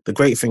 the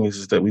great thing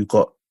is that we've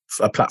got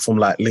a platform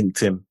like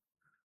LinkedIn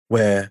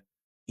where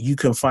you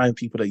can find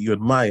people that you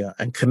admire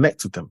and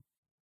connect with them.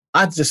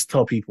 I just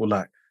tell people,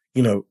 like,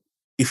 you know,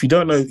 if you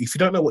don't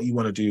know what you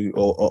want to do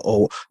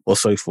or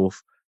so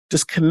forth,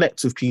 just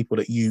connect with people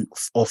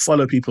or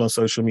follow people on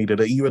social media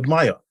that you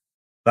admire,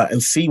 like,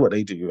 and see what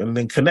they do, and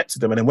then connect to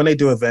them. And then when they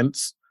do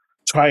events,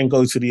 try and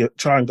go to the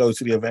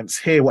events,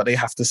 hear what they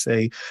have to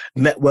say,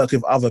 network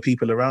with other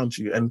people around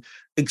you, and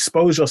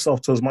expose yourself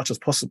to as much as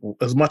possible,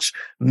 as much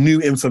new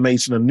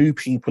information and new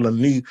people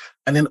and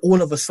then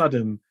all of a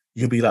sudden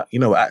you'll be like, you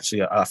know,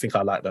 actually, I think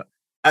I like that.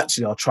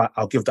 Actually,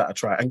 I'll give that a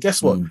try. And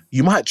guess what?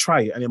 You might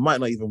try it and it might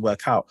not even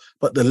work out,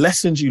 but the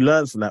lessons you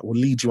learn from that will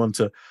lead you on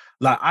to,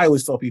 like, I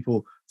always tell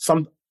people,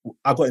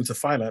 I got into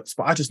finance,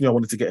 but I just knew I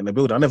wanted to get in the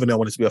building. I never knew I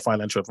wanted to be a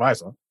financial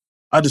advisor.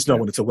 I just knew I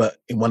wanted to work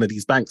in one of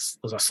these banks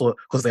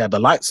because they had the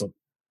lights on.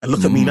 And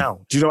look at me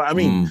now. Do you know what I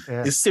mean?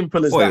 Yeah. It's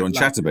simple as that. You're on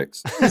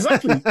Chatterbix.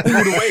 Exactly.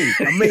 All the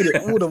way. I made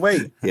it all the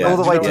way. Yeah. All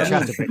the way to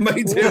Chatterbix.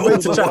 Made it all the way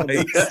to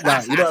Chatterbix.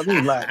 Like, you know what I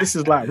mean? Like, this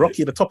is like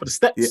Rocky at the top of the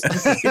steps.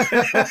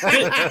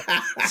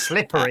 Yeah.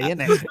 Slippery,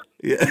 isn't it?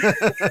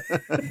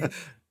 Yeah.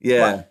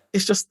 Yeah. But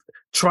it's just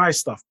try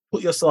stuff.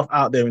 Put yourself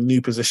out there in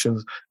new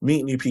positions,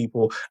 meet new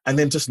people, and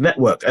then just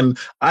network. And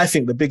I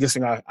think the biggest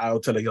thing I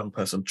would tell a young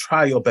person,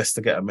 try your best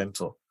to get a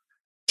mentor.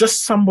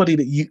 Just somebody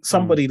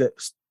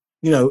that's,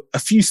 you know, a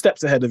few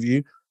steps ahead of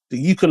you that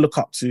you can look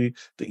up to,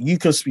 that you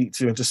can speak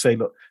to, and just say,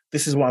 look,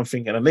 this is what I'm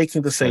thinking. And they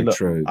can just say,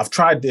 look, I've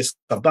tried this,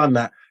 I've done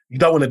that. You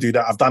don't want to do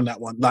that. I've done that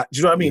one. Like, do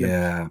you know what I mean?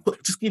 Yeah.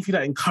 But just give you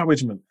that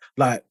encouragement.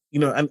 Like, you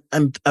know,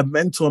 and a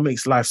mentor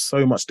makes life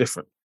so much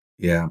different.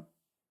 Yeah.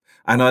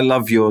 And I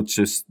love your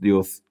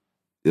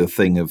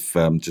thing of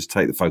just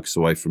take the focus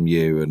away from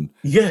you and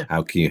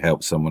how can you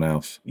help someone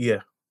else?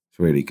 Yeah. It's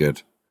really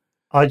good.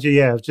 I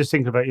was just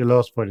thinking about your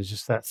last point. It's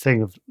just that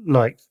thing of,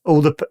 like,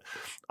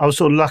 I was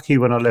sort of lucky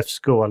when I left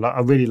school.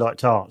 I really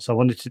liked art.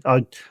 So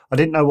I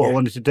didn't know what I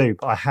wanted to do,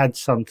 but I had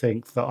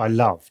something that I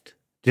loved.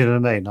 Do you know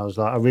what I mean? I was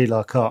like, I really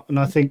like art. And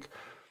I think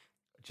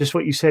just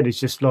what you said is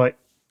just like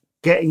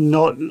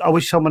I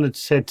wish someone had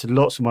said to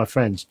lots of my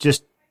friends,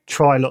 just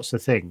try lots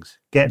of things,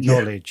 get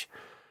knowledge.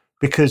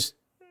 Because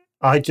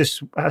I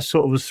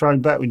sort of was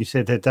thrown back when you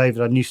said that,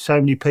 David. I knew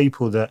so many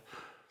people that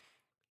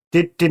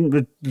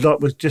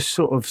was just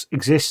sort of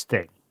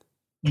existing.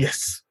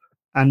 Yes.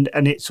 And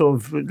it sort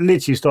of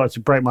literally started to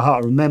break my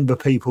heart. I remember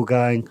people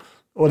going,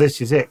 well,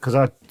 this is it, because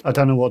I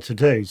don't know what to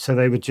do. So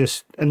they would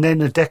just, and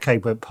then a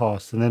decade went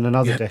past, and then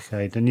another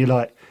decade. And you're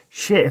like,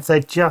 shit, if they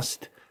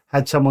just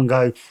had someone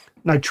go,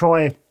 no,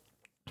 try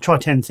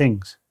 10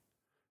 things.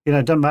 You know,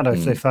 it doesn't matter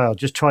if they fail,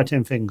 just try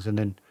 10 things. And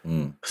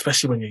then.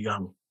 Especially when you're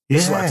young.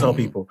 This is what I tell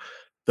people.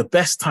 The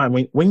best time,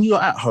 when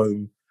you're at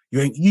home,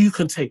 you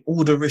can take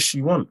all the risks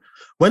you want.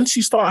 Once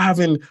you start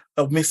having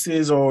a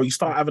missus, or you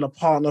start having a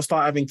partner,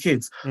 start having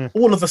kids,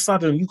 all of a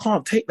sudden you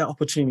can't take that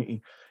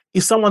opportunity.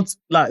 If someone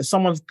has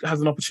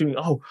an opportunity,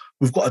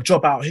 we've got a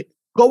job out here,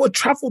 go and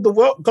travel the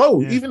world,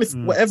 even if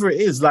whatever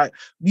it is, like,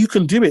 you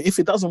can do it. If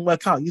it doesn't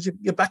work out,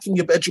 you're back in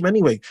your bedroom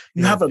anyway.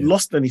 You haven't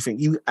lost anything.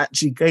 You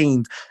actually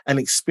gained an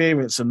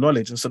experience and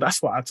knowledge. And so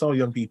that's what I tell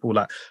young people,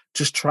 like,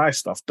 just try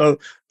stuff. Don't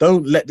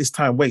let this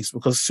time waste,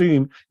 because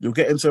soon you'll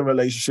get into a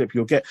relationship,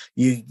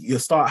 you'll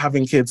start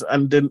having kids,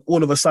 and then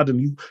all of a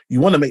sudden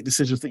you want to make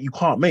decisions that you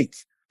can't make,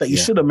 that you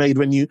should have made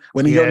when you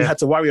only had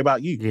to worry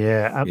about you.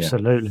 Yeah,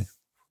 absolutely.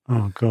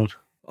 Oh God.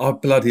 I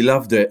bloody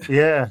loved it.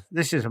 Yeah,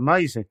 this is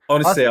amazing.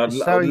 Honestly, I'd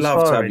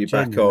love to have you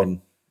back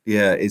on.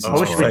 Yeah, it's. I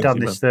wish we'd done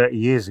this 30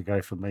 years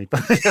ago for me.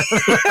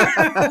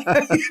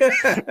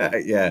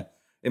 Yeah.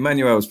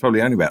 Emmanuel was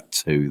probably only about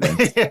 2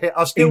 then.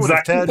 I still would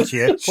have turned to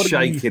you.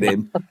 Shaking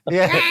him.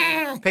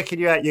 Yeah, picking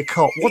you out your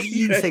cot. What do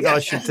you think I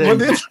should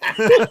do?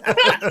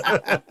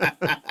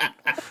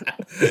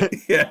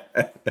 Yeah.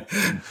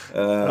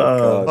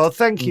 Oh,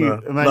 thank you,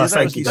 Emmanuel.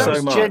 Thank you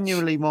so much.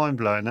 Genuinely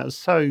mind-blowing. That was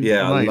so amazing.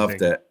 I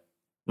loved it.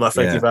 No,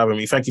 thank Yeah. you for having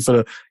me. Thank you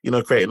for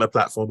creating a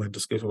platform and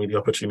just giving me the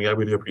opportunity. I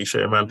really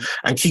appreciate it, man.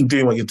 And keep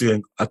doing what you're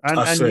doing.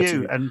 I swear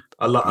to you,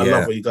 I love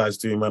what you guys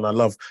do, man. I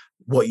love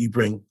what you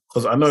bring,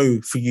 because I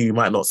know for you it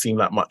might not seem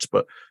that much,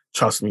 but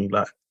trust me,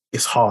 like,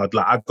 it's hard.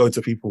 Like, I go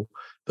to people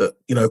that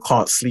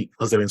can't sleep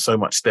because they're in so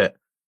much debt,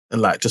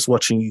 and like, just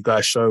watching you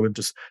guys show and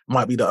just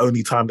might be the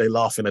only time they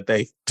laugh in a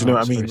day. Do you know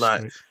what I mean?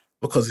 Like, sweet.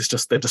 because it's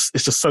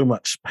just so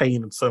much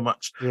pain and so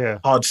much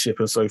hardship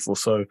and so forth.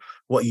 So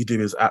what you do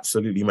is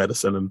absolutely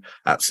medicine and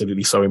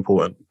absolutely so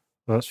important.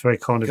 Well, that's very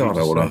kind of you. God,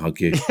 I want to hug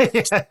you.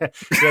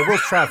 Yeah, we'll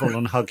travel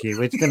and hug you.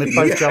 We're going to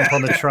both jump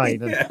on the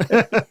train.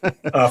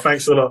 And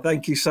thanks a lot.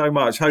 Thank you so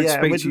much. Hope to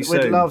speak to you soon.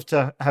 We'd love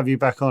to have you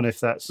back on if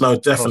that's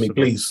definitely, possible.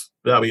 Please.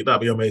 That'd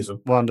be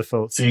amazing.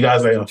 Wonderful. See you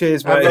guys later.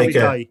 Cheers, Have mate. a lovely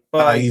day.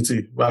 Bye. You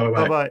too.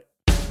 Bye. Bye.